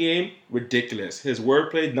pen game, ridiculous. His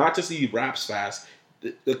wordplay, not just he raps fast,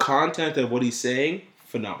 the content of what he's saying,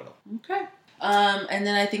 phenomenal. Okay. And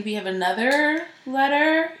then I think we have another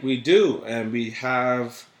letter. We do, and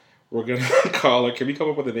we're going to call her. Can we come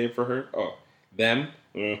up with a name for her? Oh, them.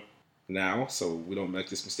 Now, so we don't make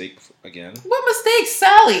this mistake again. What mistake?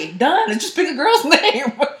 Sally. Done. Just pick a girl's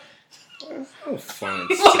name. Oh, fine.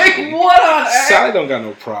 Like, what on earth? Sally don't got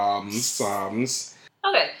no problems.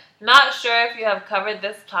 Okay. Not sure if you have covered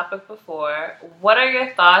this topic before. What are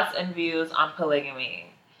your thoughts and views on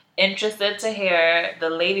polygamy? Interested to hear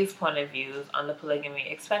the ladies' point of views on the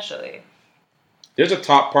polygamy, especially. There's a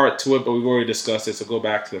top part to it, but we've already discussed it, so go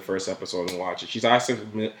back to the first episode and watch it. She's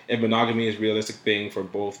asking if monogamy is a realistic thing for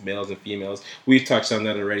both males and females. We've touched on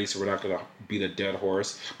that already, so we're not going to beat a dead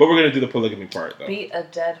horse. But we're going to do the polygamy part, though. Beat a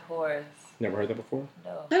dead horse. Never heard that before?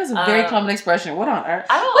 No. That is a very common expression. What on earth?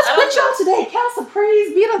 What's with y'all today? Castle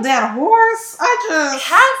Praise, beat a dead horse?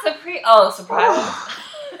 Castle Praise. Oh, surprise.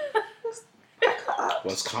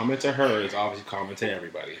 What's common to her is obviously common to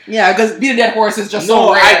everybody. Yeah, because being a dead horse is just No,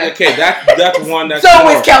 so rare. that's one that's So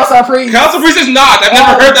is Kelsa Priest. Kelsa Priest is not. I've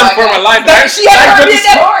never heard that before in my life. She had heard be a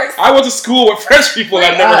dead horse. I went to school with French people.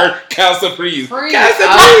 I've never heard Kelsa Priest. Kelsa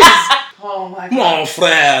Priest. Oh my god. Mon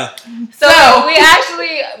frère. So we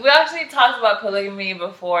actually talked about polygamy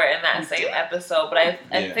before in that same episode, but I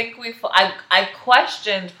think I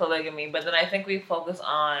questioned polygamy, but then I think we focus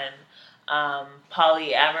on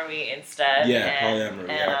polyamory instead. Yeah, polyamory.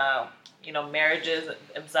 And marriages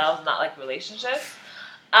themselves, not like relationships.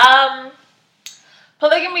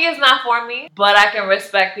 Polygamy is not for me, but I can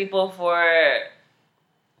respect people for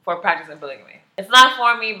practicing polygamy. It's not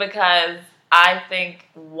for me because I think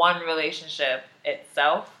one relationship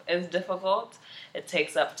itself is difficult. It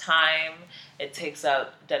takes up time. It takes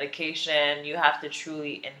up dedication. You have to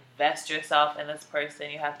truly invest yourself in this person.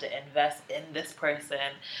 You have to invest in this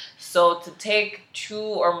person. So to take 2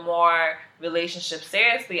 or more relationships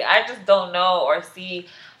seriously, I just don't know or see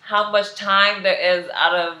how much time there is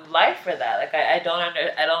out of life for that. Like I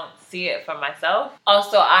don't see it for myself.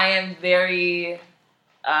 Also, I am very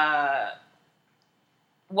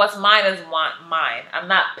what's mine is mine. I'm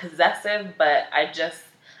not possessive, but I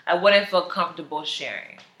wouldn't feel comfortable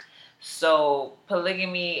sharing. So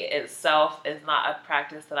polygamy itself is not a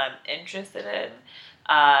practice that I'm interested in.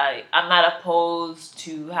 I'm not opposed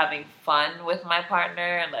to having fun with my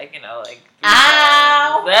partner and I'm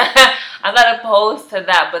not opposed to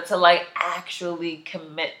that, but to actually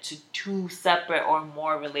commit to 2 separate or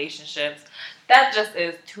more relationships, that just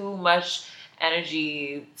is too much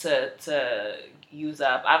energy to use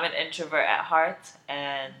up. I'm an introvert at heart,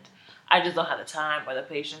 and I just don't have the time or the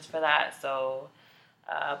patience for that. So,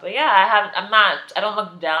 but yeah, I don't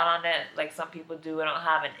look down on it like some people do. I don't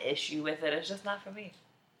have an issue with it. It's just not for me.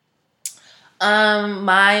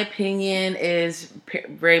 My opinion is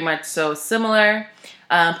very much so similar.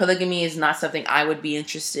 Polygamy is not something I would be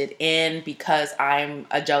interested in because I'm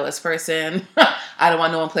a jealous person. I don't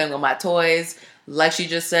want no one playing with my toys. Like she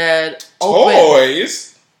just said, toys.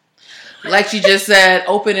 Like she just said,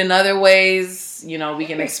 open in other ways. We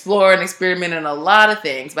can explore and experiment in a lot of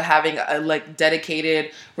things, but having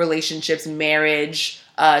dedicated relationships, marriage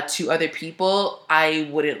to other people, I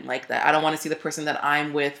wouldn't like that. I don't want to see the person that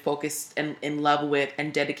I'm with focused and in love with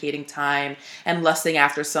and dedicating time and lusting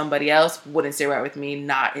after somebody else. Wouldn't sit right with me.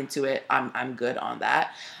 Not into it. I'm good on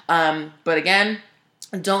that. But again,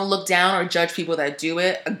 don't look down or judge people that do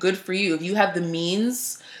it. Good for you. If you have the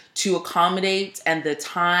means to accommodate and the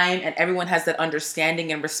time and everyone has that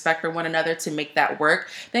understanding and respect for one another to make that work,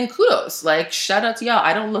 then kudos. Shout out to y'all.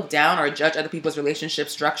 I don't look down or judge other people's relationship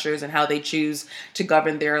structures and how they choose to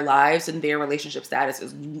govern their lives and their relationship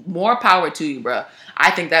statuses. More power to you, bro.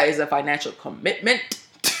 I think that is a financial commitment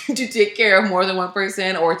to take care of more than one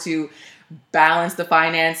person or to balance the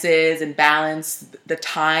finances and balance the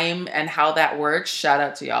time and how that works. Shout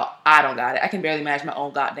out to y'all. I don't got it. I can barely manage my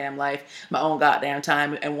own goddamn life, my own goddamn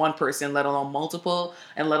time, and one person, let alone multiple,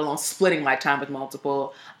 and let alone splitting my time with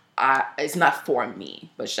multiple. It's not for me.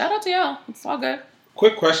 But shout out to y'all. It's all good.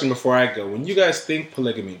 Quick question before I go. When you guys think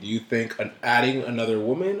polygamy, do you think adding another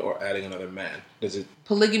woman or adding another man?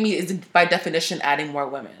 Polygamy is by definition adding more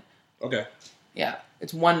women. Okay. Yeah.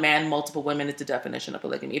 It's one man, multiple women is the definition of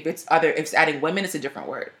polygamy. If it's adding women, it's a different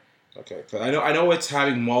word. Okay. So I know it's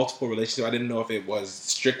having multiple relationships. I didn't know if it was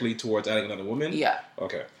strictly towards adding another woman. Yeah.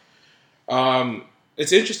 Okay.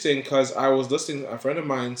 It's interesting because I was listening. A friend of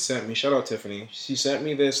mine sent me. Shout out Tiffany. She sent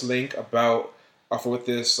me this link with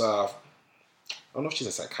this. I don't know if she's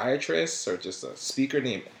a psychiatrist or just a speaker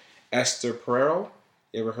named Esther Perel.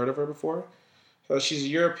 You ever heard of her before? So she's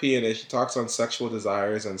European and she talks on sexual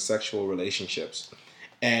desires and sexual relationships.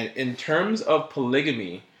 And in terms of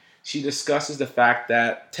polygamy, she discusses the fact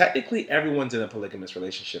that technically everyone's in a polygamous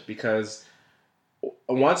relationship because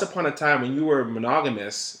once upon a time when you were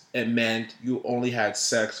monogamous, it meant you only had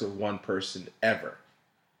sex with one person ever.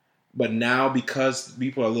 But now because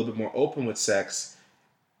people are a little bit more open with sex,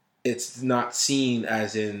 it's not seen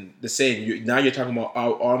as in the same. Now you're talking about,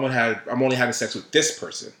 I'm only having sex with this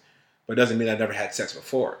person. But it doesn't mean I never had sex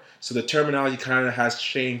before. So the terminology kind of has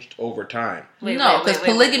changed over time. No, because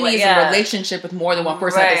polygamy is a relationship with more than one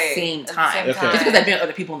person at the same time. Okay. Just because I've been with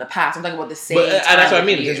other people in the past, I'm talking about the same time. And that's what I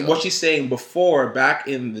mean. Because what she's saying before, back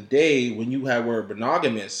in the day when you were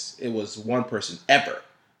monogamous, it was one person ever.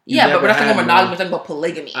 But we're not talking about monogamy. We're talking about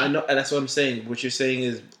polygamy. I know, and that's what I'm saying. What you're saying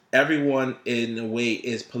is everyone in a way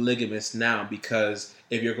is polygamous now because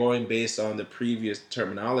if you're going based on the previous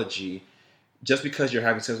terminology, just because you're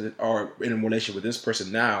having sex with or in a relationship with this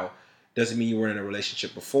person now doesn't mean you were in a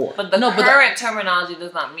relationship before. But the current terminology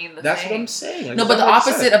does not mean the same. That's what I'm saying. But the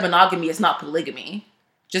opposite of monogamy is not polygamy.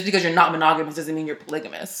 Just because you're not monogamous doesn't mean you're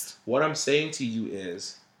polygamous. What I'm saying to you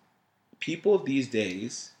is, people these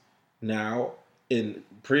days now you're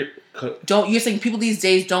saying people these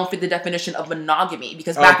days don't fit the definition of monogamy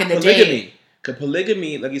because back in the day,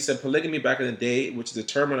 polygamy, like you said, polygamy back in the day, which the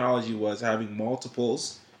terminology was having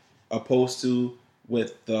multiples, opposed to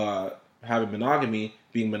with having monogamy,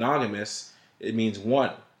 being monogamous, it means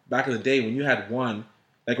one. Back in the day, when you had one,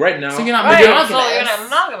 like right now, so you're not monogamous. So you're not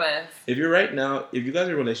monogamous. If you're right now, if you guys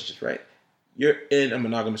are in relationships, right, you're in a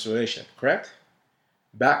monogamous relationship, correct?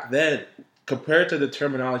 Back then, compared to the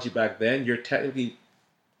terminology back then, you're technically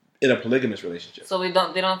in a polygamous relationship. So they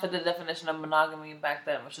don't fit the definition of monogamy back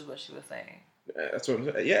then, which is what she was saying. That's what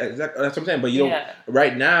I'm saying. Yeah, exactly. That's what I'm saying. But you don't,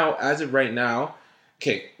 right now, as of right now,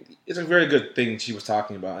 okay, it's a very good thing she was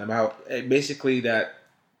talking about. Basically that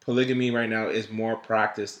polygamy right now is more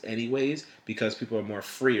practiced anyways because people are more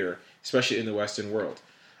freer, especially in the Western world.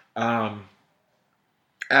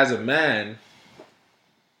 As a man,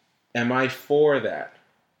 am I for that?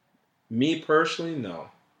 Me personally, no.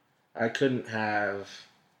 I couldn't have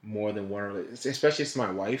more than one relationship, especially if it's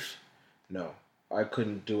my wife. No, I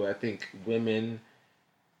couldn't do it. I think women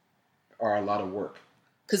are a lot of work.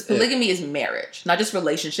 Because polygamy is marriage, not just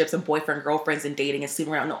relationships and boyfriend, girlfriends, and dating and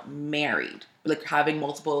sleeping around. No, married, like having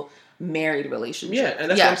multiple married relationships. Yeah, and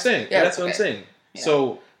that's what I'm saying. Yeah, that's what I'm saying. Yeah.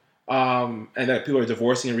 So, and that people are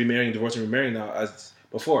divorcing and remarrying now as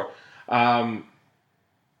before.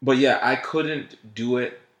 But yeah, I couldn't do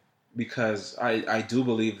it because I do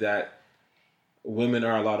believe that women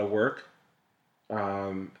are a lot of work.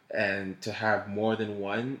 And to have more than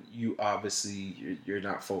one, you obviously you're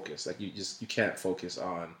not focused. Like you can't focus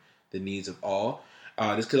on the needs of all.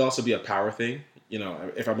 This could also be a power thing. You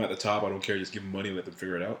know, if I'm at the top, I don't care. Just give them money and let them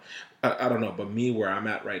figure it out. I don't know, but me where I'm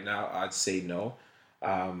at right now, I'd say no.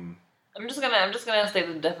 I'm just gonna state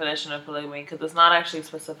the definition of polygamy because it's not actually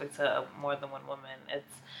specific to more than one woman.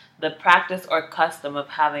 It's the practice or custom of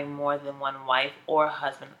having more than one wife or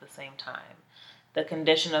husband at the same time. The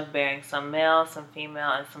condition of bearing some male, some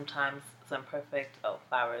female, and sometimes some perfect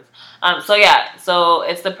flowers. So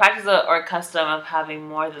it's the practice or custom of having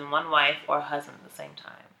more than one wife or husband at the same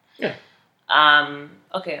time. Yeah.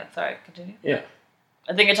 Okay, sorry, continue. Yeah.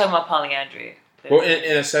 I think you're talking about polyandry. Well,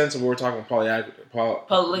 in a sense, we're talking about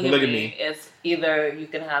polygamy. Is either you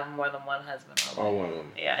can have more than one husband or one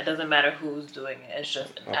woman. Yeah, it doesn't matter w's doing it. It's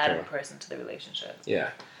just an added person to the relationship. Yeah.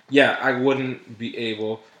 Yeah, I wouldn't be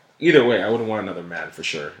able... Either way, I wouldn't want another man for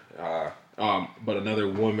sure. But another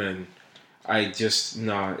woman, it's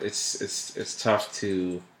tough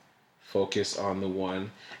to focus on the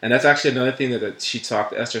one. And that's actually another thing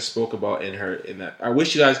that Esther spoke about in that. I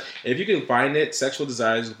wish you guys, if you can find it, Sexual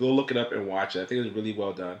Desires, go look it up and watch it. I think it was really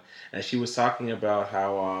well done. And she was talking about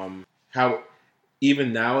how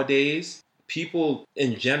even nowadays, people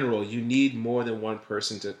in general, you need more than one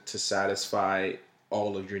person to satisfy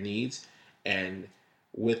all of your needs. And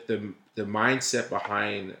with the mindset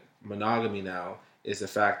behind monogamy now is the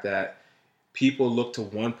fact that people look to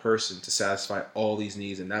one person to satisfy all these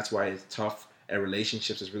needs, and that's why it's tough at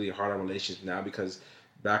relationships. It's really hard on relationships now because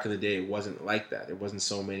back in the day it wasn't like that. It wasn't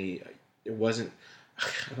so many. It wasn't.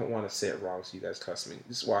 I don't want to say it wrong, so you guys cuss me.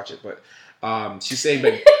 Just watch it. But she's saying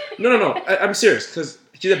that no. I'm serious because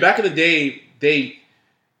she said back in the day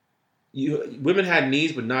women had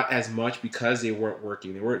needs, but not as much because they weren't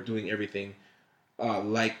working. They weren't doing everything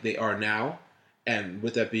like they are now. And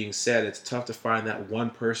with that being said, it's tough to find that one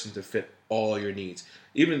person to fit all your needs.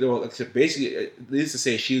 Even though, basically, needless to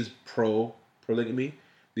say, she's pro polygamy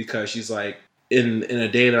because she's like, in a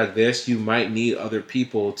day like this, you might need other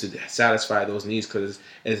people to satisfy those needs because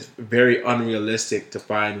it's very unrealistic to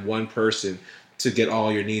find one person to get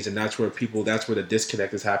all your needs, and that's where the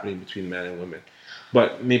disconnect is happening between men and women.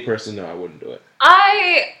 But me personally, no, I wouldn't do it.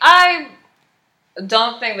 I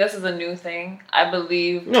don't think this is a new thing. I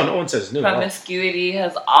believe no one says new. Promiscuity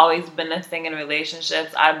has always been a thing in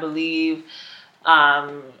relationships. I believe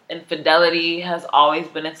infidelity has always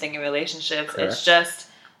been a thing in relationships. Correct. It's just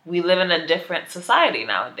we live in a different society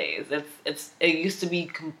nowadays. It used to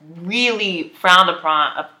be really frowned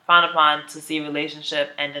upon to see a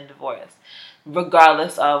relationship end in divorce,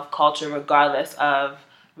 regardless of culture, regardless of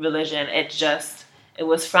religion. It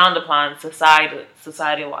was frowned upon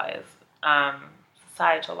societal wise.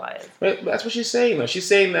 But that's what she's saying, though. She's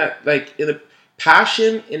saying that, like, in the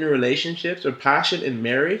passion in relationships or passion in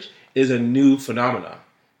marriage is a new phenomenon.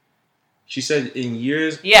 She said in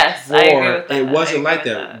years before, I agree with that. It wasn't like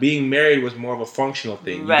that. Being married was more of a functional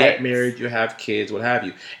thing. Right. You get married, you have kids, what have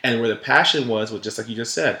you. And where the passion was just like you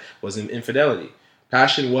just said, was in infidelity.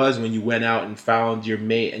 Passion was when you went out and found your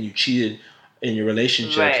mate and you cheated in your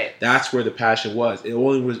relationship. Right. That's where the passion was. It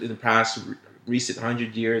only was in the past recent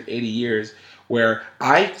 100 years, 80 years, where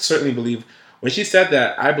I certainly believe, when she said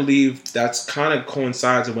that, I believe that's kind of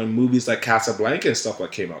coincides with when movies like Casablanca and stuff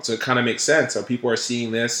like came out. So it kind of makes sense. So people are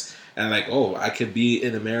seeing this and like, oh, I could be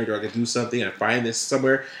in a marriage, or I could do something and find this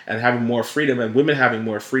somewhere, and having more freedom, and women having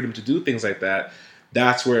more freedom to do things like that.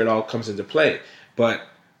 That's where it all comes into play. But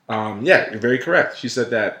yeah, you're very correct. She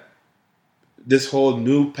said that this whole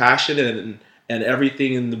new passion and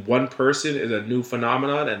everything in the one person is a new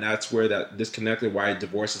phenomenon, and that's where that disconnected, why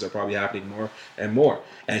divorces are probably happening more and more.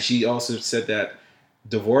 And she also said that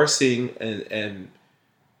divorcing and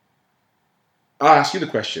I'll ask you the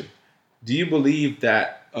question: do you believe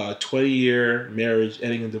that a 20-year marriage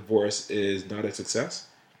ending in divorce is not a success?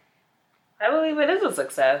 I believe it is a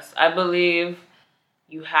success. I believe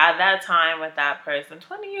you had that time with that person.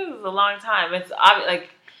 20 years is a long time. It's obvious, like,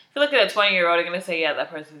 if you look at a 20-year-old, you're going to say, yeah, that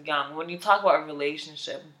person's young. When you talk about a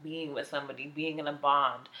relationship, being with somebody, being in a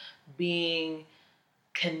bond, being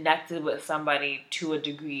connected with somebody to a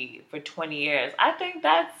degree for 20 years, I think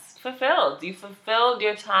that's fulfilled. You fulfilled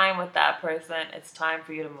your time with that person. It's time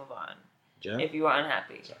for you to move on. Yeah. If you are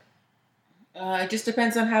unhappy. It just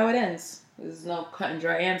depends on how it ends. There's no cut and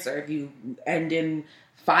dry answer. If you end in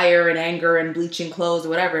fire and anger and bleaching clothes or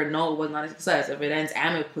whatever, no, it was not a success. If it ends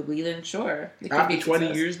amicably, then sure. It could After be a 20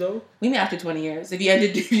 success. years, though? We mean after 20 years. If you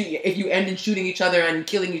ended shooting each other and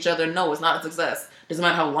killing each other, no, it's not a success. Doesn't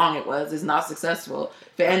matter how long it was. It's not successful.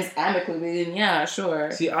 If it ends amicably, then yeah, sure.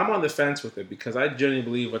 See, I'm on the fence with it because I genuinely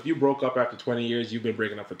believe if you broke up after 20 years, you've been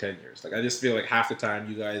breaking up for 10 years. Like, I just feel like half the time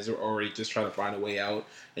you guys are already just trying to find a way out,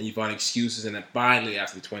 and you find excuses, and then finally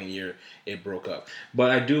after the 20 year, it broke up.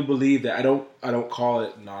 But I do believe that I don't call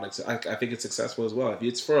it not. I think it's successful as well. If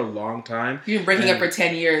it's for a long time, You've been breaking up for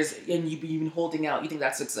 10 years and you've been holding out. You think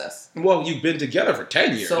that's success? Well, you've been together for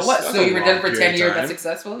 10 years. So what? That's So a you've been long together for period 10 of years. time. That's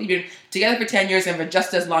successful. You've been together for 10 years, and for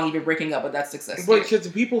just as long you've been breaking up, but that's success. But because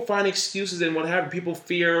people find excuses and what have you, people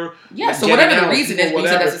fear. Yeah. So getting whatever the out, reason people is, you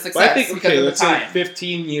said whatever. that's a success. But I think because okay, of the let's say time.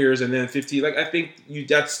 15 years and then 15. Like I think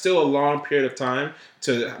that's still a long period of time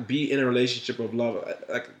to be in a relationship of love.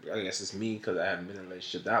 Like I guess it's me because I haven't been in a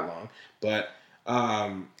relationship that long, but.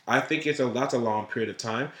 I think that's a long period of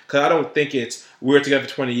time because I don't think it's we were together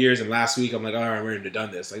for 20 years and last week I'm like, all right, we're already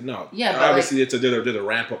done this. Like no, Yeah, but obviously like, there's a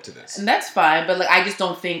ramp up to this, and that's fine. But like, I just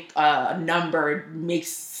don't think a number makes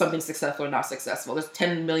something successful or not successful. There's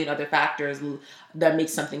 10 million other factors that make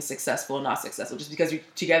something successful or not successful. Just because you're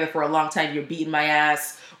together for a long time, you're beating my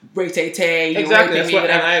ass, ray-tay-tay, you're exactly. raping me,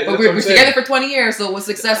 whatever. But we're together for 20 years, so it was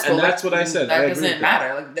successful. And that's what I said. That doesn't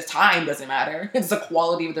matter. Like the time doesn't matter. It's the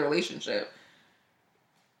quality of the relationship.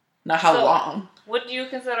 Not how long. What do you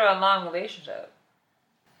consider a long relationship?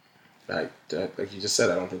 Like you just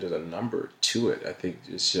said, I don't think there's a number to it. I think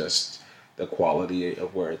it's just the quality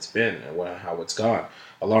of where it's been and how it's gone.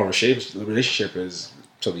 A long relationship is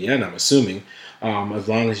till the end, I'm assuming, as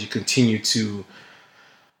long as you continue to.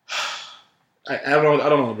 I don't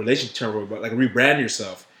know the relationship term, but like rebrand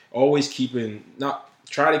yourself. Always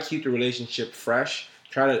try to keep the relationship fresh.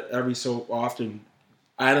 Try to every so often.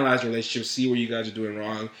 Analyze relationships, see where you guys are doing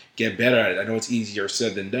wrong, get better at it. I know it's easier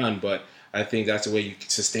said than done, but I think that's the way you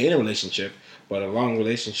sustain a relationship. But a long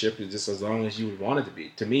relationship is just as long as you would want it to be.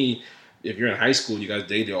 To me, if you're in high school, you guys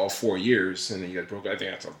dated all 4 years, and then you guys broke up, I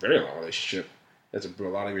think that's a very long relationship. That's a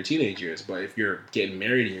lot of your teenage years. But if you're getting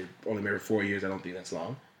married and you're only married for 4 years, I don't think that's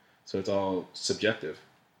long. So it's all subjective.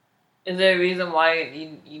 Is there a reason why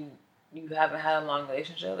you haven't had a long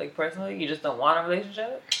relationship? Like personally, you just don't want a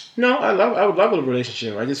relationship? No, I would love a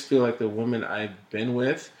relationship. I just feel like the women I've been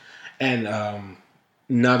with, and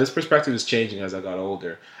now this perspective is changing as I got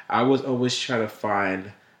older. I was always trying to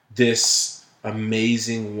find this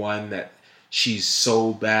amazing one that she's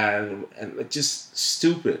so bad and just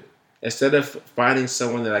stupid, instead of finding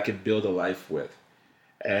someone that I could build a life with.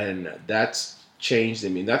 And that's changed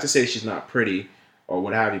in me. Not to say she's not pretty or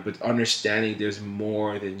what have you, but understanding there's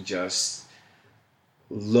more than just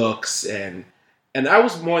looks and I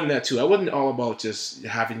was more than that too. I wasn't all about just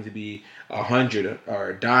having to be 100 or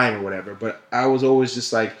a dime or whatever, but I was always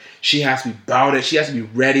just like, she has to be about it. She has to be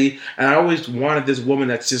ready. And I always wanted this woman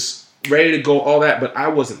that's just ready to go, all that, but I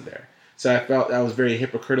wasn't there. So I felt I was very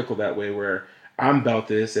hypocritical that way, where I'm about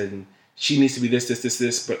this and she needs to be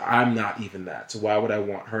this, but I'm not even that. So why would I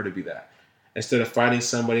want her to be that? Instead of finding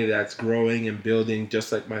somebody that's growing and building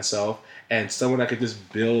just like myself, and someone I could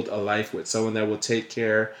just build a life with, someone that will take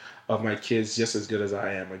care of my kids just as good as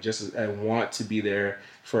I am, and want to be there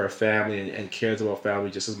for a family and cares about family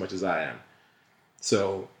just as much as I am.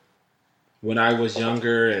 So when I was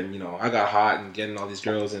younger and I got hot and getting all these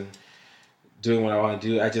girls, and doing what I want to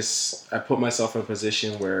do. I put myself in a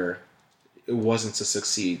position where it wasn't to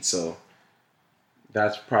succeed. So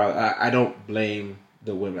that's probably, I don't blame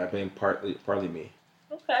the women. I blame partly me.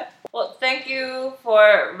 Okay. Well, thank you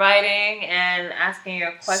for writing and asking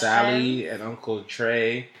your questions. Sally and Uncle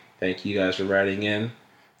Trey, thank you guys for writing in.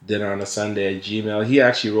 Dinner on a Sunday at Gmail. He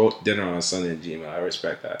actually wrote Dinner on a Sunday at Gmail. I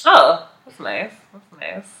respect that. Oh, that's nice. That's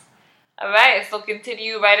nice. All right, so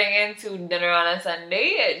continue writing into Dinner on a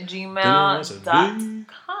Sunday at gmail.com.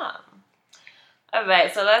 All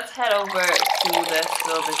right, so let's head over to the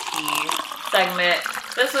Spill the Tea segment.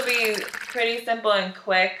 This will be pretty simple and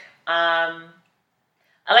quick.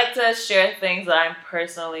 I like to share things that I'm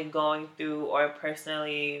personally going through or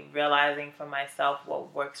personally realizing for myself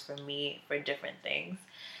what works for me for different things.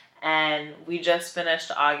 And we just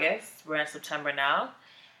finished August. We're in September now.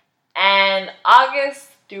 And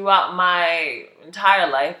August, throughout my entire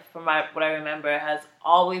life, from what I remember, has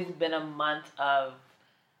always been a month of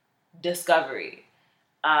discovery.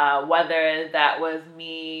 Whether that was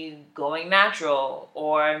me going natural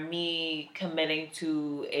or me committing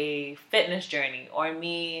to a fitness journey or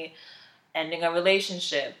me ending a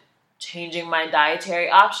relationship, changing my dietary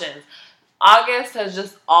options. August has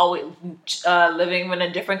just always, living in a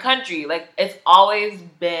different country, like it's always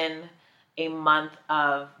been a month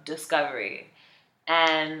of discovery.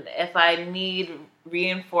 And if I need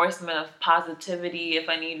reinforcement of positivity, if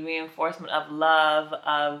I need reinforcement of love,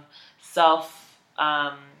 of self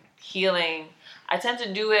healing, I tend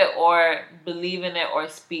to do it or believe in it or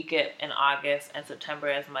speak it in August, and September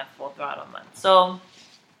is my full throttle month. So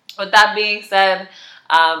with that being said,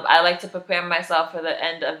 I like to prepare myself for the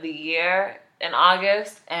end of the year in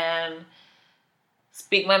August and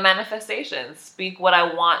speak my manifestations, speak what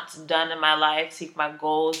I want done in my life, seek my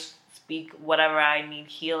goals, speak whatever I need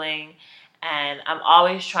healing. And I'm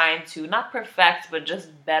always trying to not perfect, but just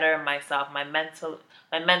better myself, my mentals,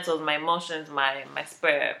 my emotions, my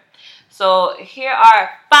spirit. So here are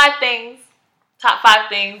top 5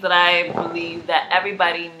 things that I believe that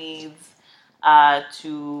everybody needs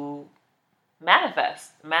to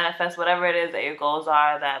manifest whatever it is that your goals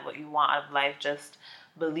are, that what you want out of life. Just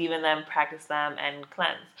believe in them, practice them, and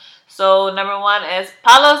cleanse. So number 1 is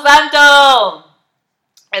Palo Santo.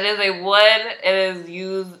 It is a wood. It is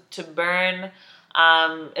used to burn.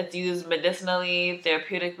 It's used medicinally,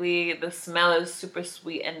 therapeutically. The smell is super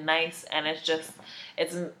sweet and nice, and it's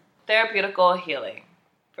therapeutical healing.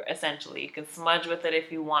 Essentially, you can smudge with it if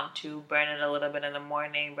you want to, burn it a little bit in the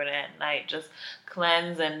morning, burn it at night, just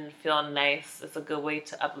cleanse and feel nice. It's a good way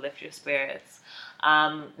to uplift your spirits.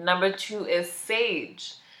 Number 2 is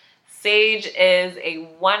sage. Sage is a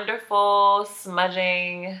wonderful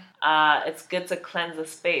smudging. It's good to cleanse the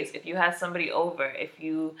space. If you had somebody over, if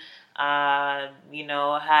you had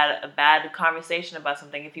a bad conversation about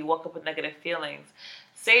something, if you woke up with negative feelings,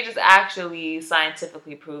 sage is actually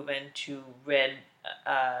scientifically proven to rid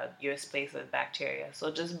your space of bacteria.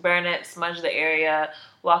 So just burn it, smudge the area,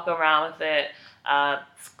 walk around with it,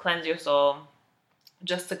 cleanse your soul,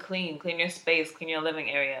 just to clean your space, clean your living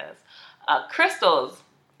areas. Crystals.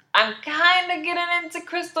 I'm kind of getting into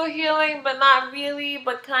crystal healing, but not really,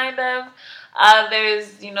 but kind of.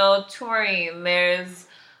 There's, tourmaline, there's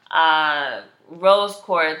rose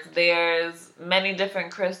quartz, there's many different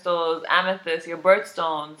crystals, amethyst, your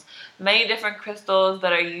birthstones, many different crystals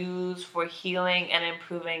that are used for healing and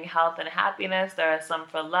improving health and happiness. There are some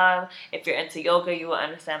for love. If you're into yoga, you will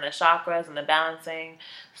understand the chakras and the balancing.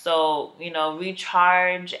 So,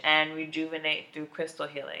 recharge and rejuvenate through crystal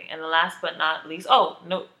healing. And last but not least,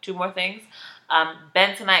 2 more things.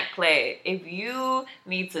 Bentonite clay. If you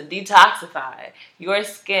need to detoxify your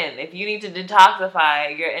skin, if you need to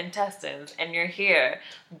detoxify your intestines and your hair,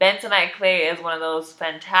 bentonite clay is one of those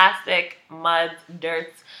fantastic muds,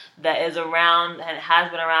 dirts that is around and has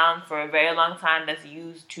been around for a very long time, that's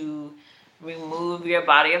used to remove your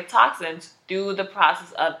body of toxins through the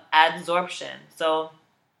process of adsorption. So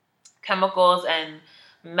chemicals and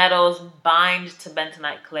metals bind to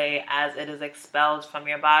bentonite clay as it is expelled from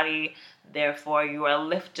your body. Therefore, you are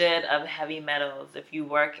lifted of heavy metals. If you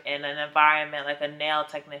work in an environment like a nail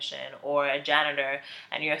technician or a janitor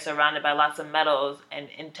and you're surrounded by lots of metals, and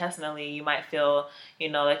intestinally you might feel,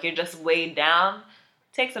 like you're just weighed down,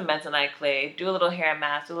 take some bentonite clay, do a little hair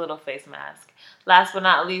mask, do a little face mask. Last but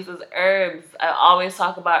not least is herbs. I always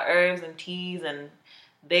talk about herbs and teas, and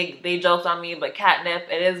they joked on me, but catnip,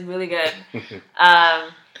 it is really good.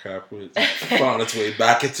 Crap, found its way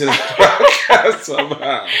back into the podcast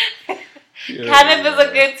somehow. Catnip is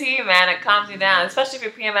a good tea, man. It calms you down, especially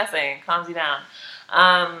if you're PMSing. It calms you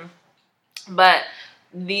down. But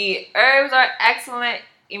the herbs are excellent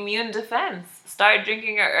immune defense. start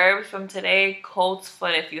drinking your herbs from today. Colt's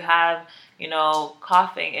foot if you have,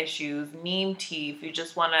 coughing issues. Neem tea if you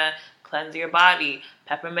just want to cleanse your body.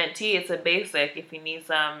 Peppermint tea, it's a basic if you need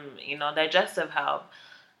some, digestive help.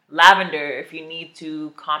 Lavender if you need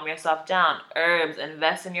to calm yourself down. Herbs,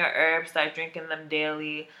 invest in your herbs. Start drinking them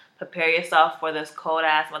daily. Prepare yourself for this cold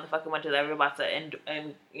ass motherfucking winter that we're about to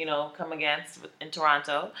come against in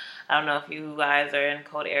Toronto. I don't know if you guys are in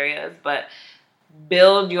cold areas, but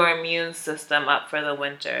build your immune system up for the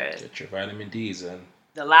winter. Get your vitamin D's in.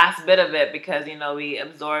 The last bit of it, because we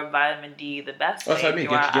absorb vitamin D the best way. That's what I mean.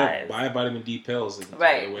 Buy vitamin D pills in the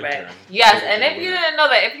winter. Right. Yes, and if you didn't know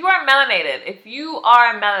that, if you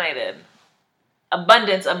are melanated,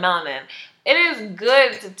 abundance of melanin, it is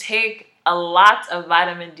good to take a lot of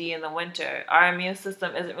vitamin D in the winter. Our immune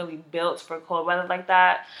system isn't really built for cold weather like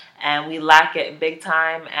that, and we lack it big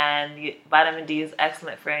time, and vitamin D is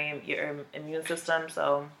excellent for your immune system.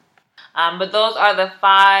 So, but those are the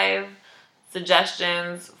 5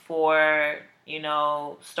 suggestions for,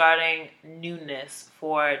 starting newness,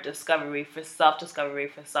 for discovery, for self-discovery,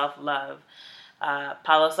 for self-love.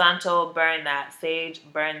 Palo Santo, burn that. Sage,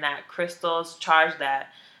 burn that. Crystals, charge that.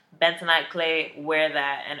 Bentonite clay, wear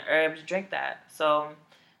that. And herbs, drink that. So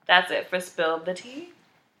that's it for Spill the Tea.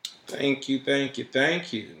 Thank you.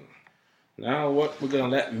 Now what we're going to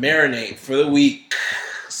let marinate for the week.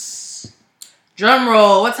 Drum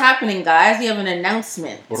roll. What's happening, guys? We have an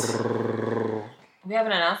announcement. We have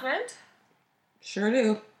an announcement? Sure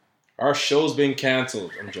do. Our show's been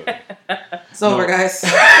canceled. I'm joking. It's over, guys.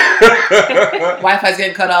 Wi-Fi's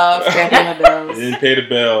getting cut off. Can't pay my bills. Didn't pay the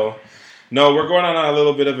bill. No, we're going on a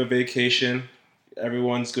little bit of a vacation.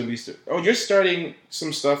 Everyone's going to be... you're starting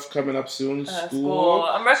some stuff coming up soon. School.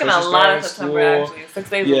 I'm working a lot of September, actually. 6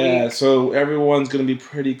 days a week. Yeah, so everyone's going to be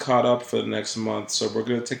pretty caught up for the next month. So we're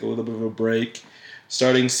going to take a little bit of a break.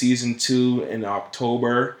 Starting season 2 in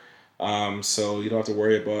October. So you don't have to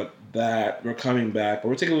worry about that. We're coming back. But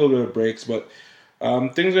we're taking a little bit of breaks. But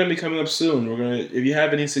things are going to be coming up soon. If you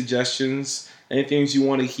have any suggestions, anything you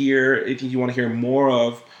want to hear more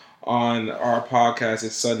of on our podcast,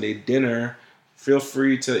 it's Sunday Dinner. Feel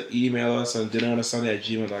free to email us on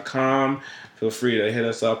dinneronasunday@gmail.com. Feel free to hit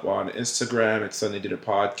us up on Instagram at Sunday Dinner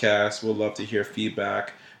Podcast. We'll love to hear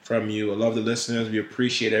feedback from you. I love the listeners. We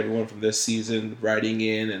appreciate everyone from this season writing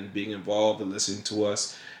in and being involved and listening to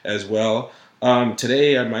us as well.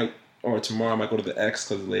 Today tomorrow I might go to the X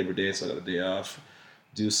because of Labor Day, so I got a day off.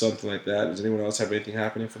 Do something like that. Does anyone else have anything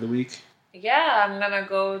happening for the week? Yeah, I'm going to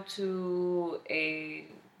go to a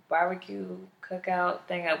barbecue cookout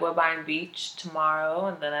thing at Woodbine Beach tomorrow,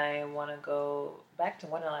 and then I want to go back to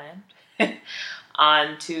Wonderland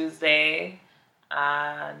on Tuesday.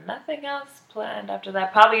 Nothing else planned after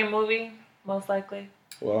that. Probably a movie, most likely.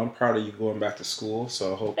 Well, I'm proud of you going back to school,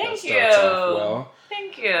 so I hope Thank that starts off well.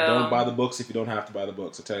 Thank you. Don't buy the books if you don't have to buy the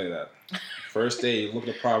books. I'll tell you that. First day, you look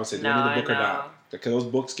at the problem and say, do I need the book or not? Because those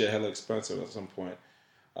books get hella expensive at some point.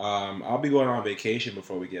 I'll be going on vacation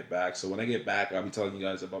before we get back, so when I get back, I'll be telling you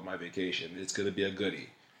guys about my vacation. It's going to be a goodie.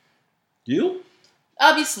 You?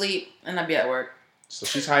 I'll be asleep, and I'll be at work. So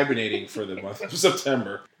she's hibernating for the month of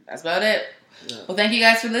September. That's about it. Yeah. Well, thank you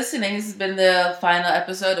guys for listening. This has been the final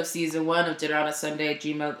episode of season 1 of Dinner on a Sunday.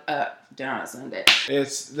 Dinner on a Sunday.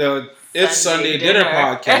 It's Sunday Dinner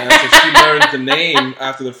Podcast. She learned the name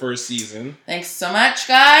after the first season. Thanks so much,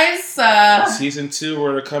 guys. Season 2,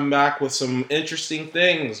 we're gonna come back with some interesting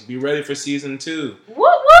things. Be ready for season 2. Woo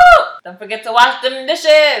woo! Don't forget to wash them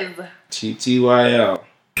dishes. TTYL.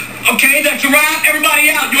 Okay, that's a wrap. Everybody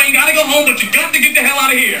out. You ain't gotta go home, but you got to get the hell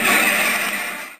out of here.